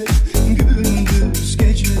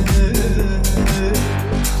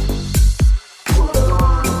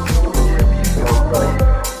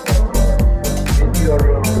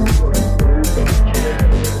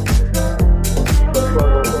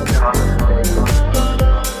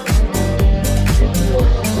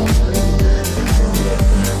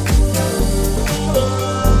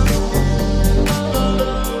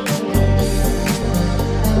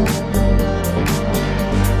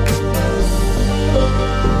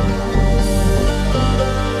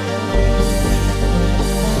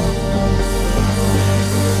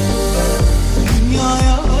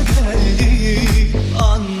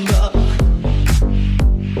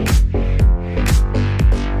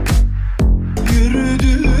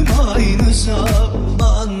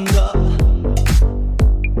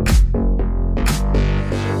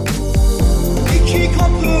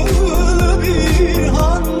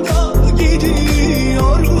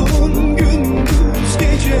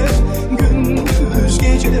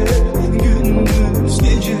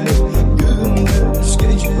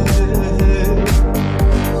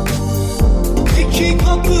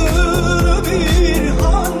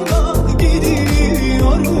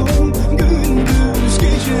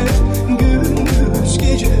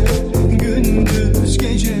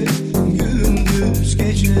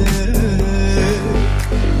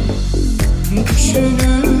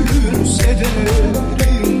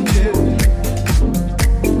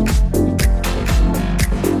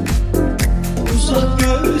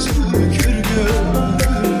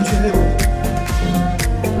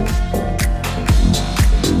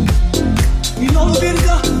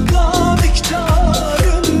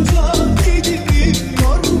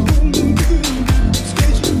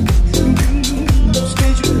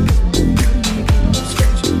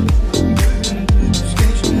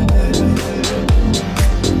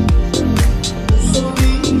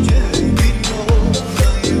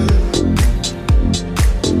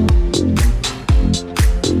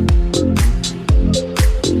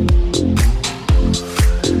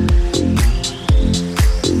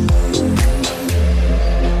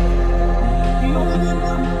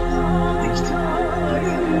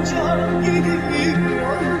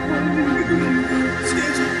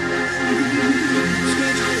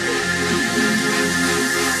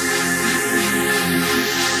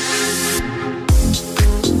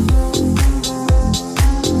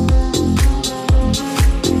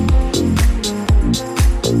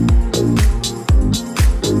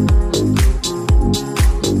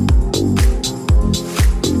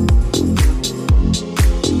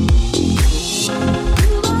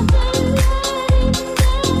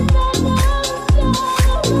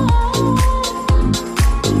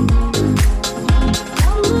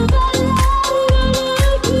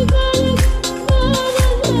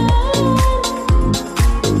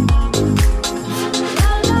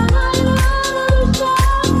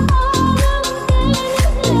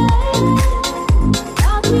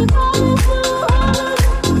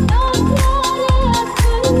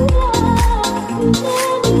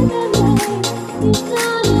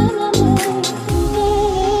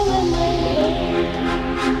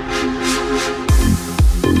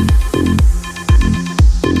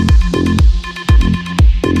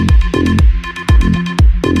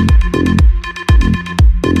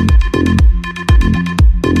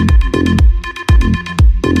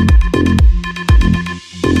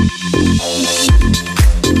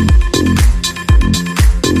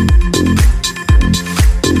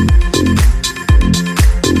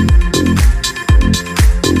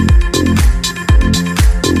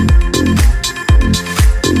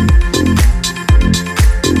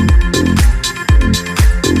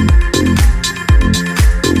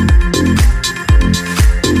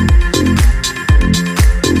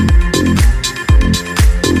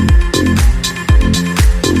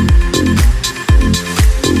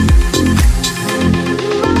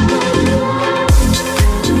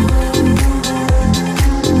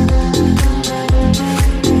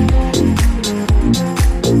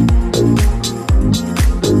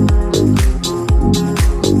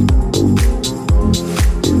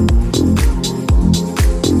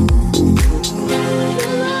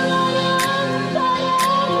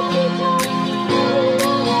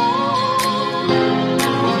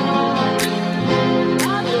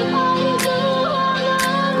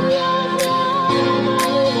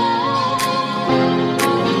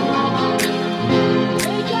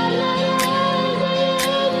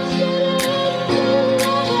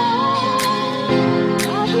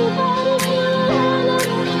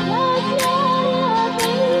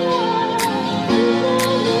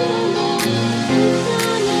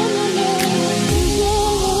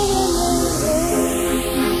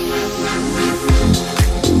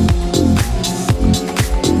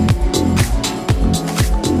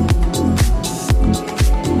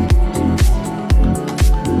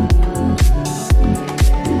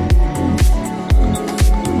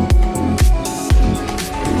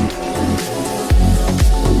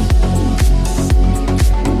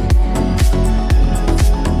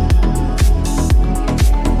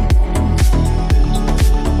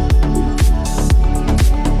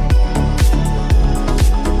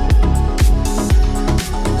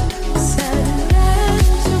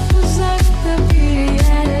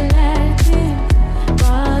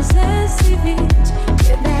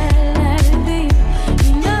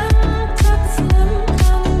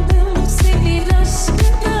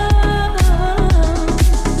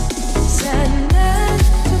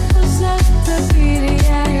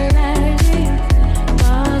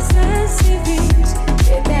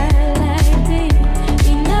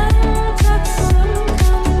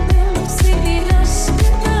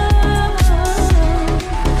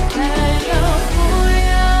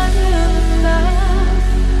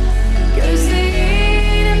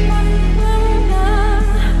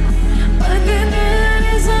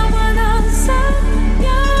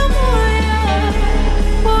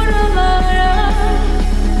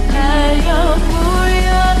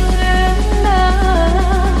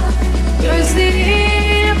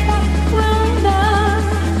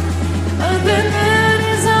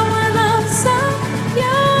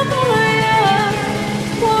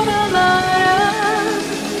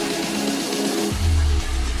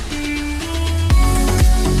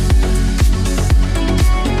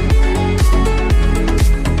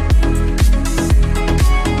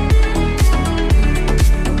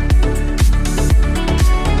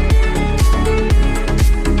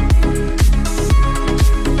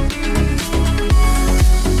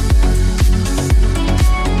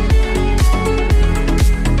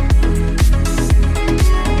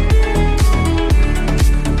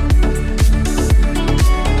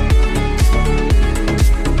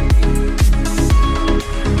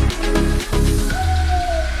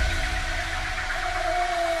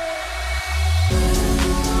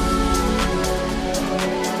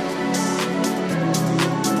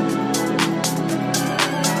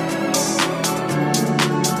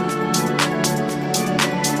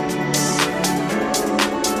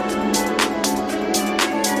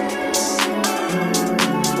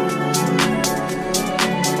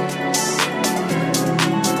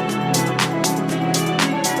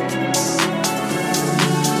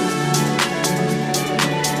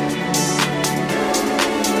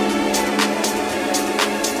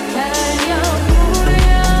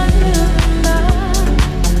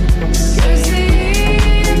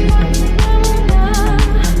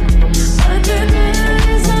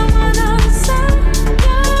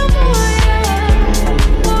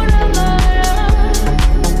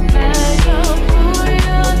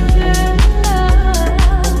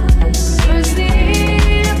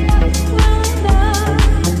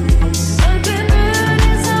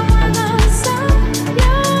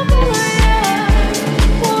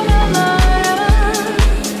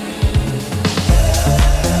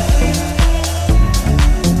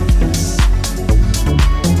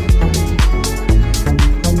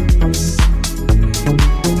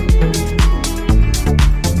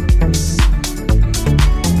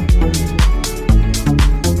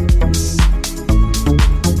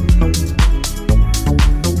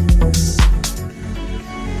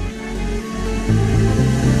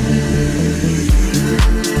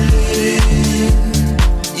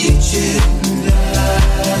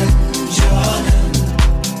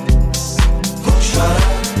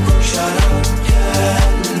 Koşarak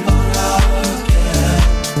gel bana gel.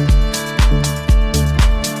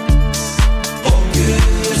 O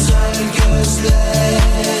güzel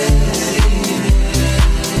gözlerini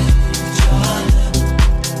canım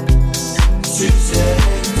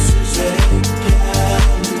süzerek süzerek gel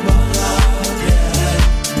bana gel.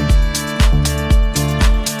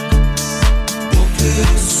 Bu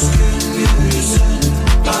küskün yüzün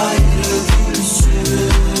gayrı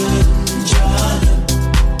gülsün canım.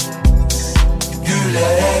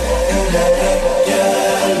 Gülerek gülerek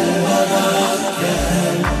gel bana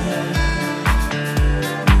gel.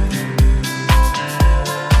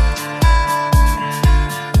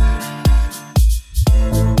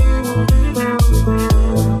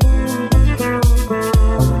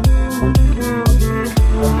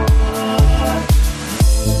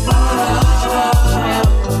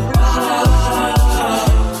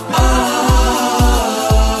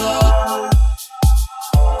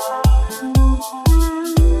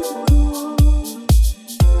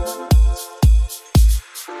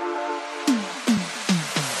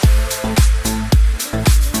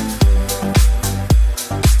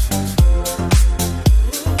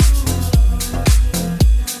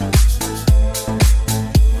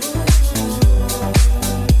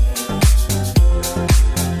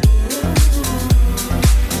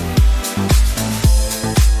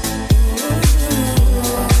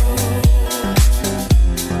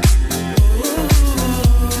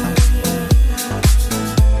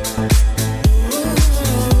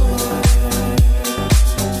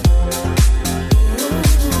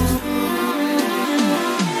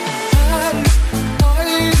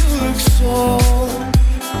 Ayrılık zor,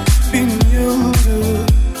 bin yıldır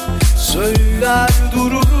söyler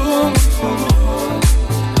dururum.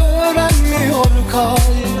 Öğrenmiyor kalp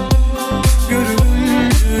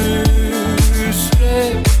göründü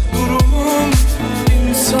üstte durumum.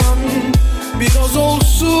 İnsan biraz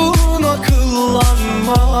olsun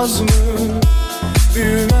akıllanmaz mı?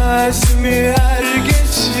 Büyümez mi er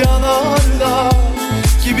geç yanarda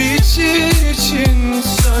gibi için için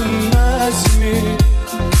sönmez mi?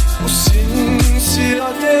 Bu sinsi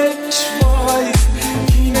ateş vay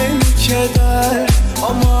yine mi keder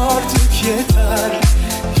ama artık yeter.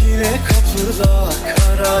 Yine kapıda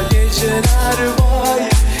kara geceler vay.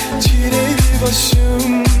 Çileli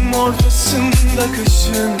başım ortasında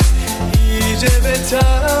kışın iyice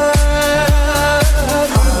beter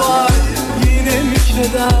vay. Yine mi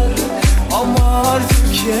keder ama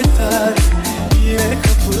artık yeter. Yine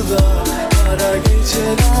kapıda kara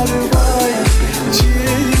geceler vay.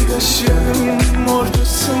 Çileli başım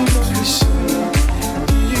ortasında kışın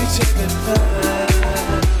iyice beter.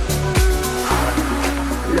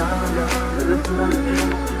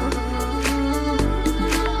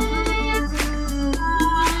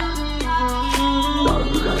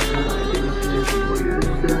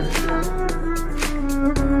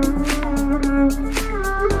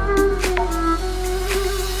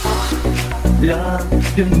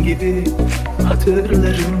 Dün gibi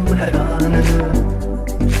hatırlarım her anını.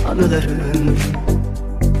 Anıların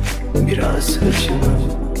biraz hırçınım,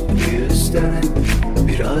 bu yüzden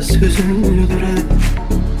biraz hüzünlüdür hep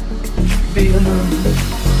bir yanım.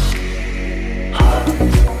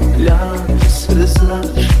 Hala sızlar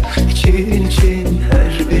için için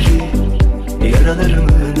her biri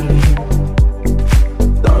yaralarımın.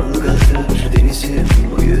 Dalgadır denizim,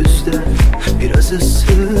 bu yüzden biraz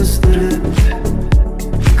sızdırıp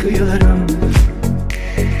kıyılarım.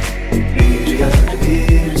 Bir yar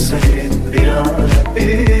bir senin, bir ağır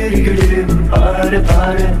bir gülüm. Pare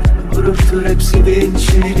pare vuruptur hepsi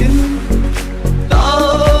dinçlerim.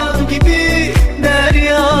 Dağ gibi,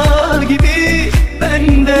 derya gibi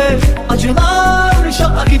ben de acılar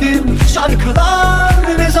şahidim. Şarkılar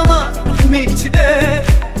ne zaman ümitide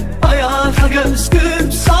hayata göz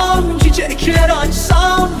kırpsam, çiçekler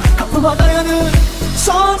açsam kapıma dayanır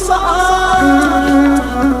sonbahar.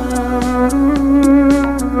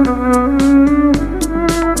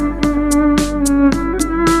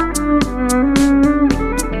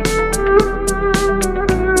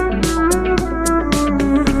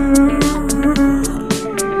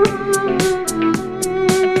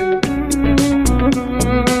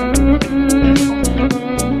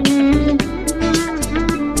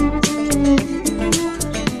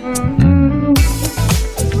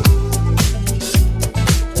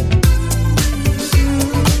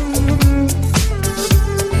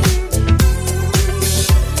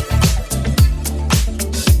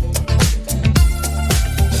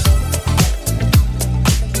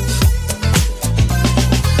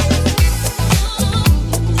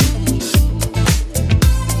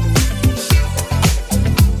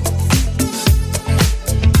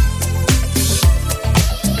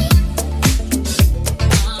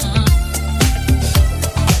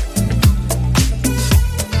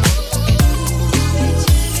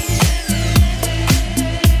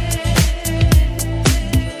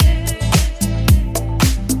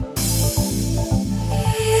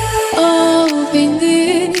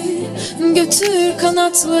 Götür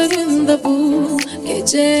kanatlarında bu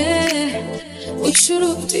gece,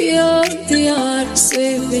 uçurup diyar diyar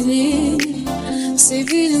sev beni.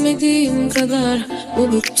 Sevilmediğim kadar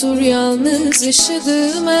unuttur yalnız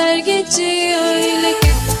yaşadığım her gece. Öyle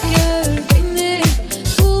gör beni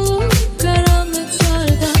bu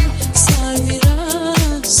karanlıklardan, sar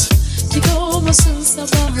biraz ki doğmasın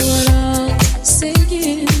sabahlara.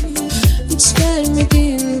 Sevgim hiç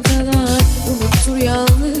gelmediğin kadar unuttur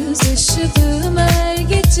yalnız yaşadığım her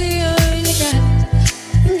gece. Öyle gel,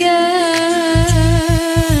 gel.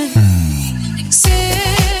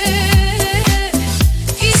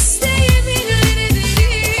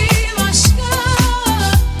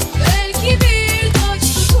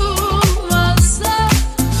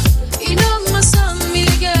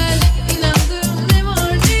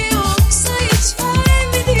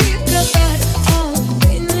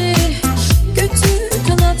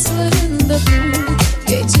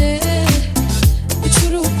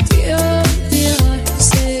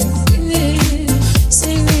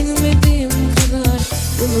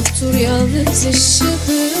 Unuttur yalnız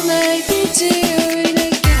yaşadığım her gece. Öyle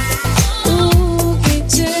gel bu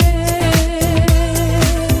gece.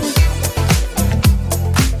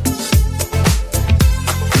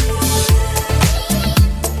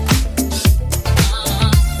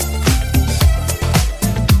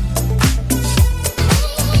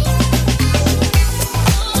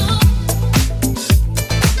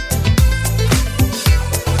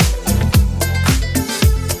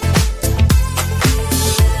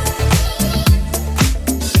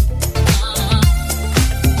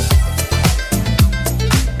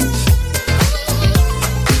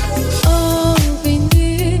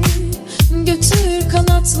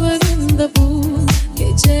 Kanatlarında bu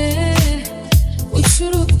gece,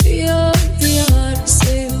 uçurup diyar diyar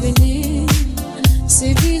sev beni.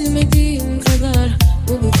 Sevilmediğim kadar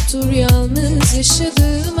unuttur yalnız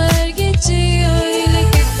yaşadığım her gece. Öyle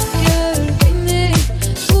gör beni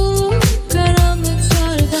bu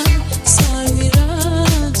karanlıklardan, sar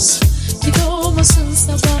biraz ki doğmasın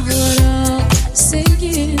sabahlara.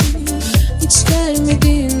 Sevgim hiç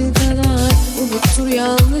gelmediğin kadar unuttur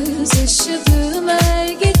yalnız yaşadığım her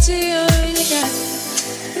gece. Öyle gel,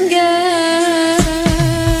 gel.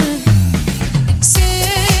 Sev,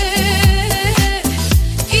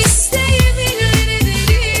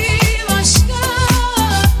 isteyebilirim aşka.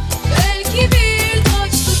 Belki bir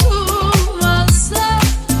taç tutulmazsa,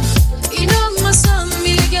 inanmasam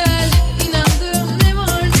bile gel. İnandığım ne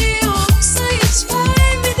vardı yoksa hiç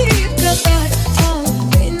vermediğim kadar. Al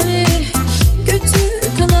beni, götür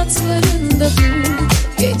kanatlarında bu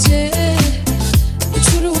gece.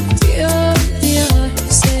 Uçurup diyar diyar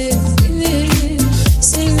sev beni.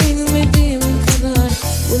 Sevilmediğim kadar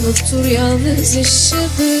unuttur yalnız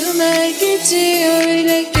yaşadığım her gece.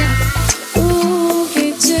 Öyle gel bu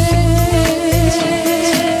gece.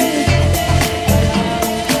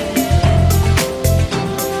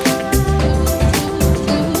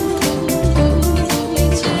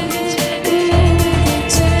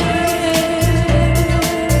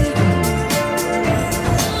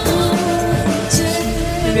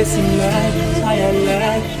 Resimler,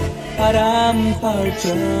 hayaller,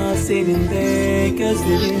 paramparça senin de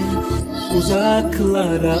gözlerin.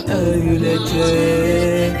 Uzaklara öylece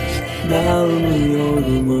dalmıyor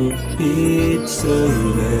mu hiç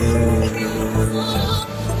söyle.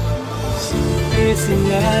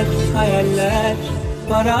 Resimler, hayaller,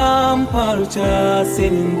 paramparça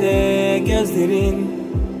senin de gözlerin.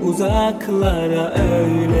 Uzaklara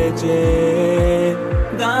öylece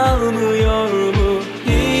dalmıyor mu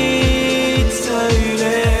hiç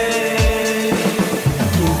söyle.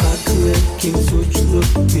 Kim haklı kim suçlu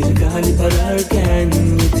bir galip ararken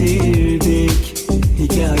yitirdik.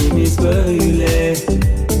 Hikayemiz böyle.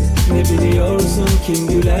 Ne biliyorsun kim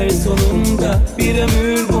güler sonunda. Bir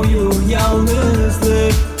ömür boyu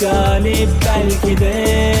yalnızlık galip belki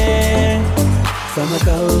de. Sana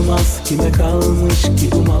kalmaz kime kalmış ki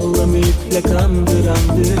bu malla mülkle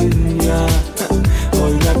kandıran dünya.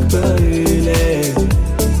 Oynak böyle.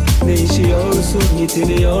 Değişiyorsun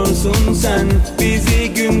yitiriyorsun sen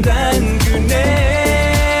bizi günden güne.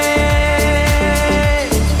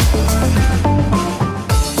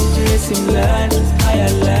 Resimler,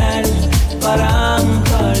 hayaller,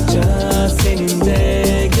 paramparça senin de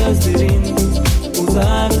gözlerin.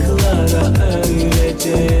 Uzaklara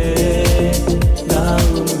öylece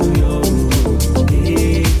dalmıyor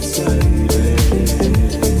hiç söyle.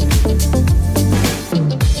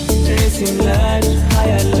 Resimler,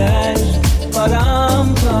 hayaller,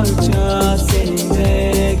 paramparça senin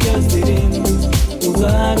de gözlerin.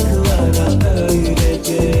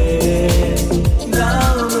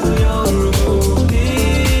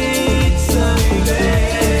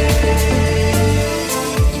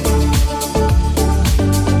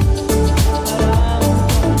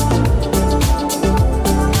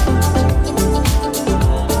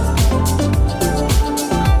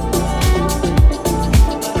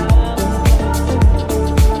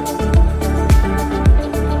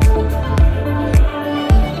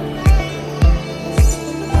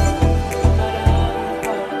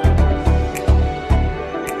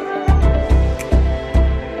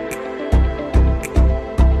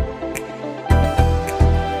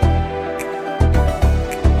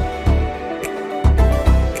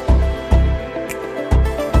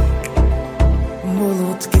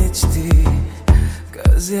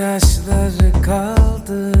 Gözyaşları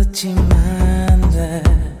kaldı çimende,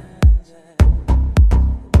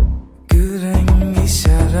 gül rengi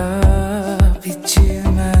şarap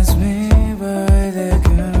içilmez mi böyle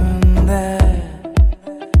günde?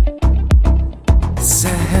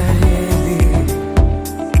 Seher yeli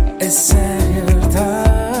eser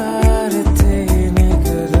yırtar eteğini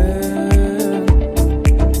görür,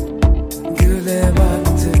 güle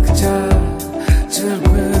baktıkça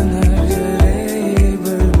çırpınır yüreği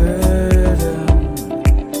bülbülüm.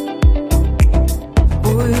 Bu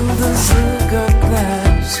yıldızlı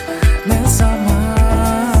gökler ne zaman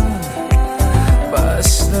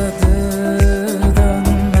başladı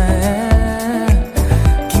dönmeye,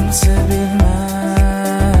 kimse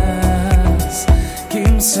bilmez,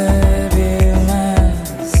 kimse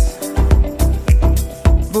bilmez.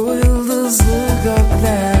 Bu yıldızlı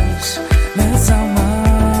gökler ne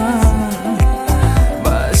zaman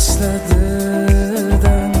başladı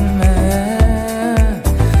dönmeye,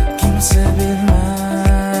 kimse bilmez,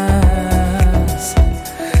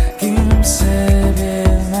 kimse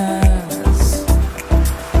bilmez.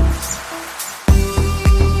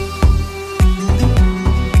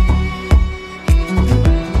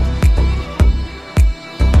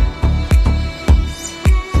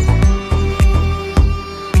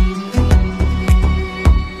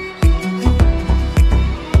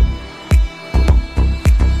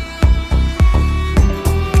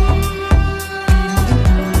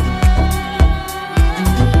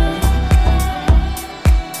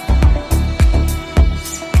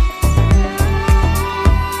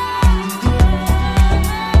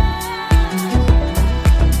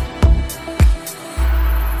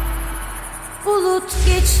 Bulut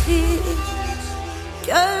geçti,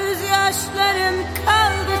 gözyaşlarım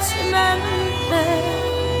kaldı çimende,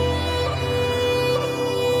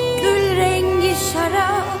 gül rengi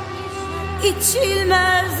şarap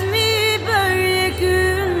içilmez mi böyle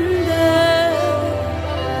günde?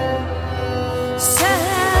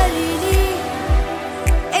 Seher yeli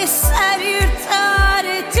eser yırtar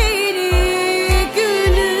eteğini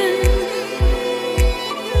gülün,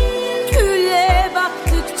 güle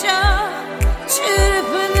baktıkça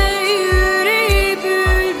çırpınır yüreği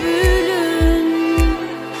bülbülün.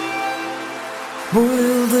 Bu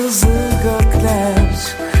yıldızlı gökler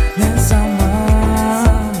ne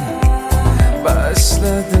zaman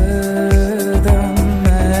başladı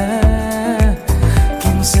dönmeye,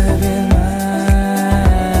 kimse bilmez,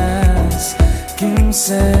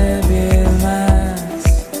 kimse bilmez.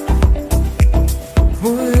 Bu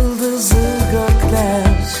yıldızlı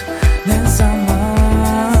gökler ne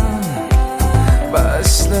zaman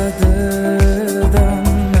başladı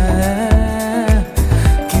dönmeye,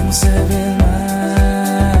 kimse bilmez,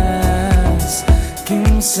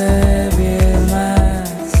 kimse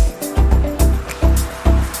bilmez.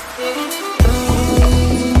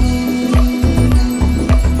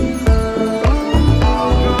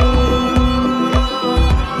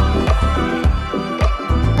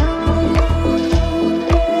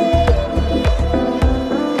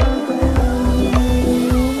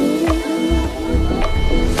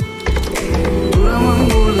 Duramam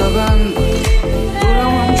burada ben,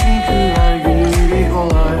 duramam çünkü her günüm bir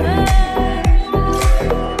olay.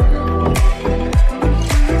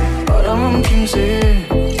 Aramam kimseyi,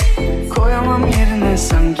 koyamam yerine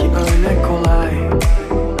sanki öyle kolay.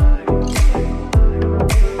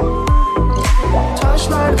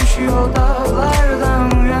 Taşlar düşüyor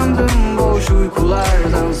dağlardan, uyandım boş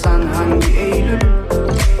uykulardan. Sen hangi Eylül,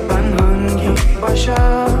 ben hangi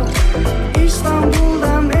Başak?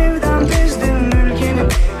 İstanbul'dan evden bezdim, ülkenin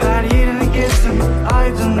her yerini gezdim.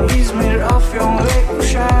 Aydın, İzmir, Afyon ve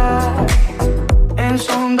Uşak, en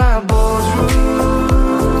sonunda Bodrum.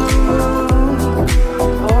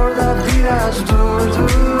 Orada biraz durdum,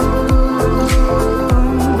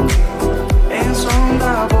 en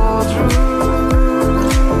sonunda Bodrum.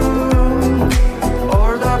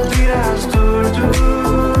 Orada biraz durdum.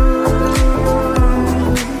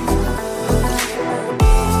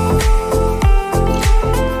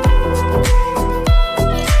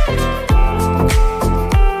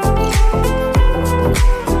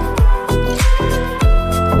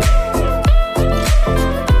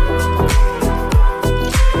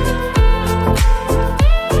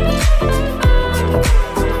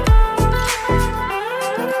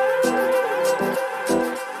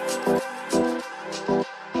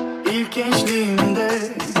 İlk gençliğimde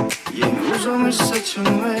yeni uzamış saçım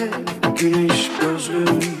ve güneş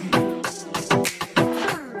gözlüğüm.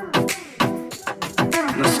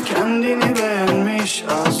 Nasıl kendini beğenmiş,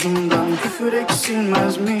 ağzımdan küfür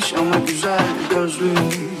eksilmezmiş ama güzel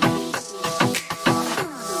gözlüğüm.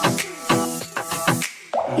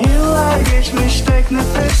 ay geçmiş tek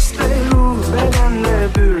nefeste, ruh bedende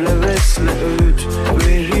bir hevesle öğüt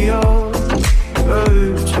veriyor,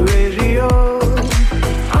 öğüt veriyor.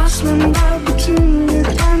 Aslında bütün yük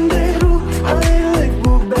bende, ruh aylık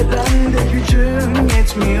bu bedende. Gücüm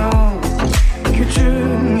yetmiyor,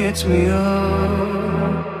 gücüm yetmiyor.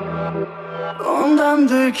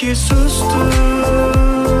 Ondandır ki sustum,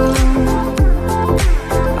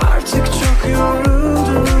 artık çok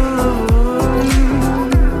yoruldum.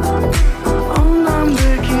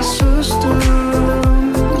 Ondandır ki sustum,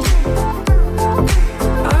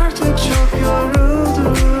 artık çok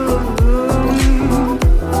yoruldum.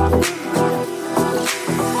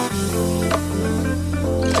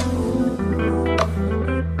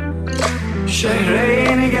 Şehre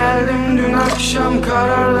yeni geldim dün akşam,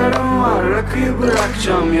 kararlarım var, rakıyı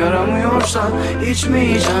bırakacağım. Yaramıyorsa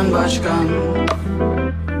içmeyeceğim başkan.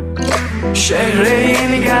 Şehre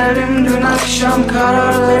yeni geldim dün akşam,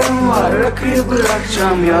 kararlarım var, rakıyı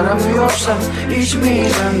bırakacağım. Yaramıyorsa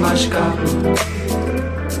içmeyeceğim başkan.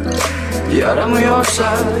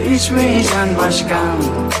 Yaramıyorsa içmeyeceğim başkan.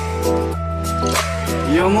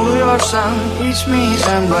 Yamuluyorsan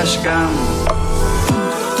içmeyeceğim başkan.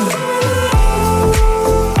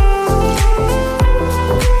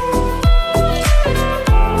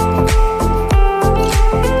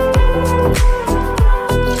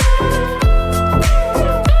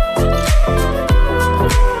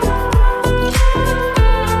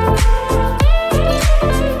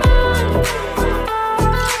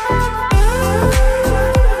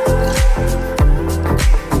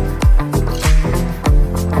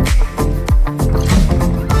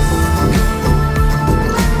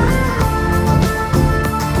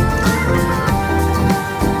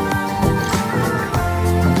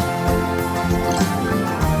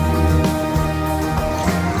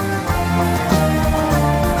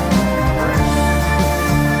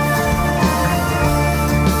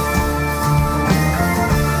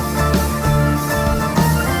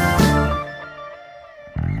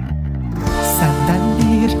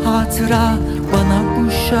 hatıra bana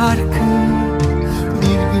bu şarkı.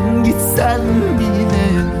 Bir gün gitsen bile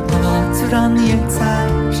hatıran yeter.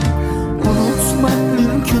 Unutmak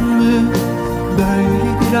mümkün mü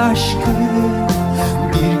böyle bir aşkı?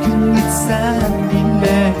 Bir gün gitsen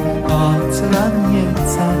bile hatıran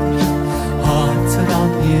yeter.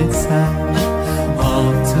 Hatıran yeter.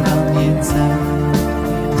 Hatıran yeter.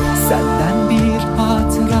 Senden bir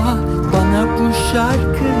hatıra bana bu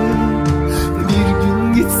şarkı. Bir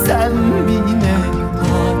gün gitsen bile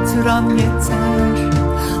hatıran yeter.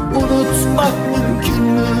 Unutmak mümkün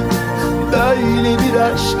mü böyle bir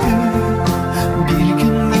aşkı? Bir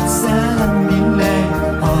gün gitsen bile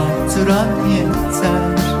hatıran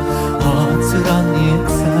yeter. Hatıran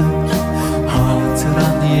yeter.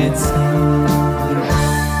 Hatıran yeter.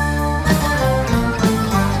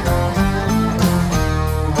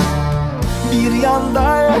 Bir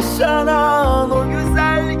yanda yaşanan o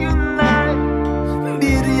güzel günler,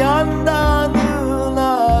 bir yanda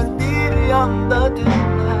anılar, bir yanda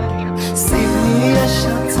dünler. Seni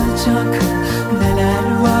yaşatacak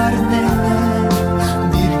neler var neler.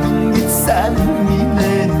 Bir gün gitsen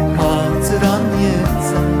bile hatıran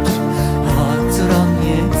yeter. Hatıran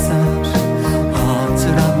yeter.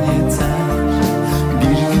 Hatıran yeter.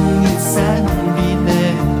 Bir gün gitsen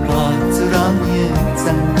bile hatıran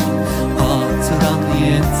yeter. Hatıran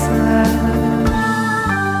yeter.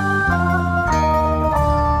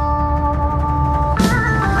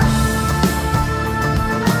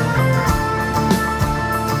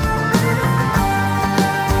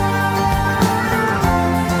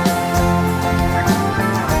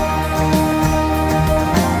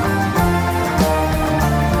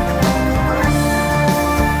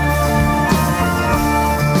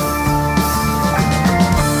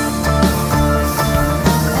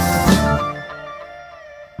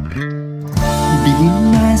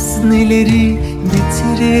 Bilinmez neleri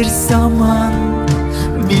getirir zaman,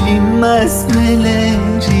 bilinmez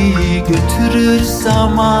neleri götürür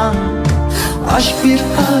zaman. Aşk bir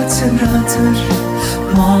hatıradır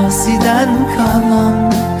maziden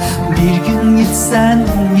kalan. Bir gün gitsen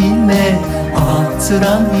bile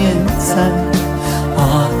hatıran yeter.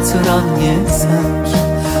 Hatıran yeter.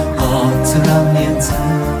 Hatıran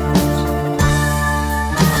yeter.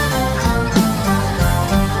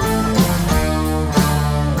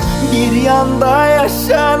 Bir yanda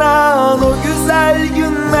yaşanan o güzel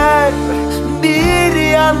günler, bir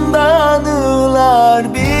yanda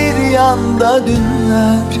anılar, bir yanda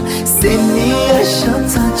dünler. Seni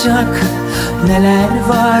yaşatacak neler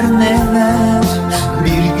var neler.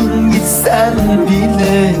 Bir gün gitsen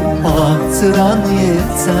bile hatıran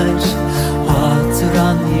yeter. Hatıran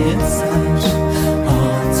hatıran yeter,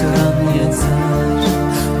 hatıran yeter.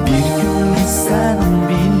 Bir gün gitsen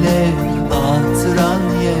bile hatıran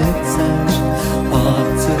yeter,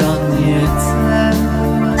 hatıran yeter.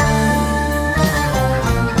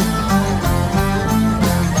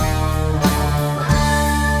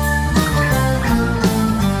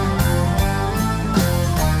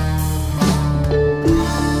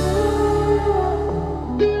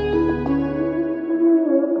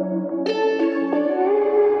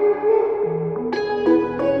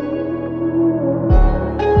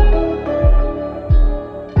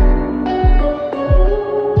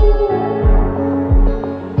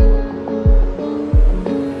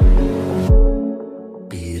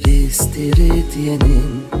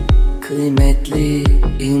 İstiridyenin kıymetli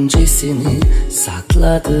incesini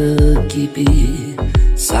sakladığı gibi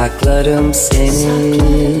saklarım seni.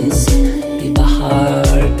 Bir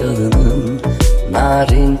bahar dalının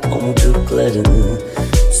narin tomurcuklarını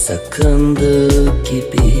sakındığı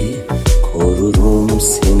gibi korurum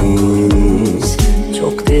seni.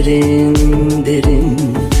 Çok derin derin,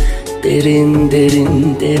 derin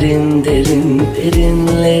derin, derin derin,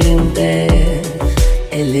 derinlerinde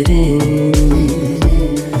ellerin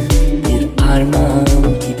bir parmağım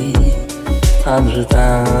gibi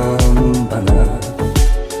Tanrı'dan bana.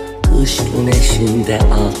 Kış güneşinde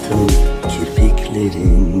altın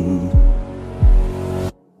kirpiklerin.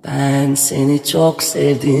 Ben seni çok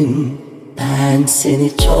sevdim, ben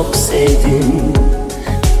seni çok sevdim.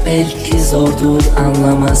 Belki zordur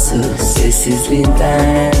anlaması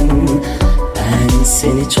sessizliğinden. Ben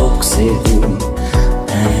seni çok sevdim,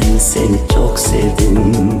 ben seni çok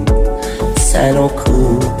sevdim. Sen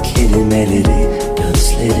oku kelimeleri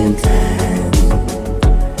gözlerinden.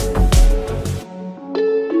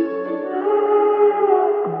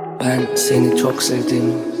 Ben seni çok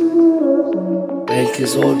sevdim. Belki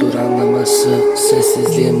zordur anlaması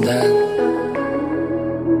sessizliğimden.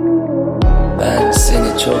 Ben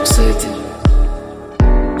seni çok sevdim,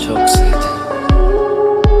 çok sevdim.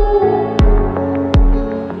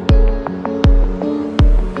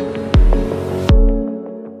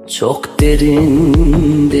 Çok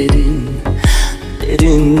derin derin,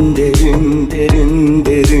 derin derin, derin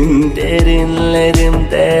derin,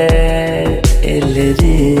 derinlerimde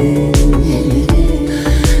ellerin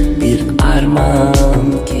bir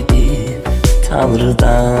armağan gibi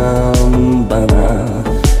Tanrı'dan bana.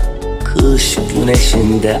 Kış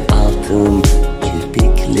güneşinde altın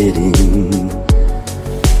kirpiklerin.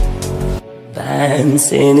 Ben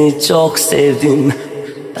seni çok sevdim,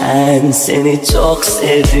 ben seni çok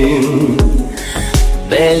sevdim.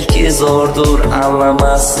 Belki zordur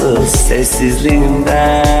anlaması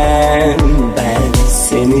sessizliğimden. Ben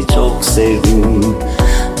seni çok sevdim,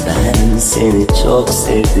 ben seni çok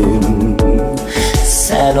sevdim.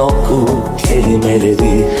 Sen oku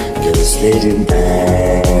kelimeleri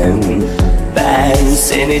gözlerimden. Ben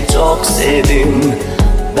seni çok sevdim,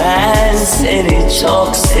 ben seni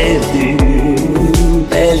çok sevdim.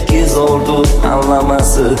 Belki zordur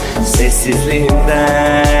anlaması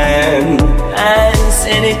sessizliğimden. Ben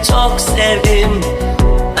seni çok sevdim,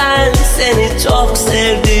 ben seni çok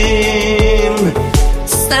sevdim.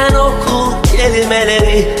 Sen oku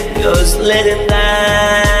kelimeleri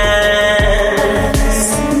gözlerimden.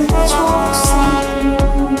 Çok sevdim.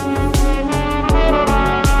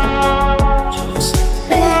 Çok sevdim.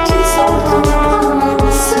 Belki zordur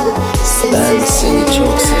anlaması Ben seni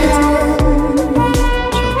çok sevdim.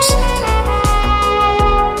 Çok sevdim.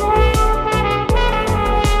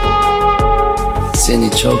 Seni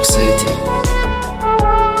çok sevdim.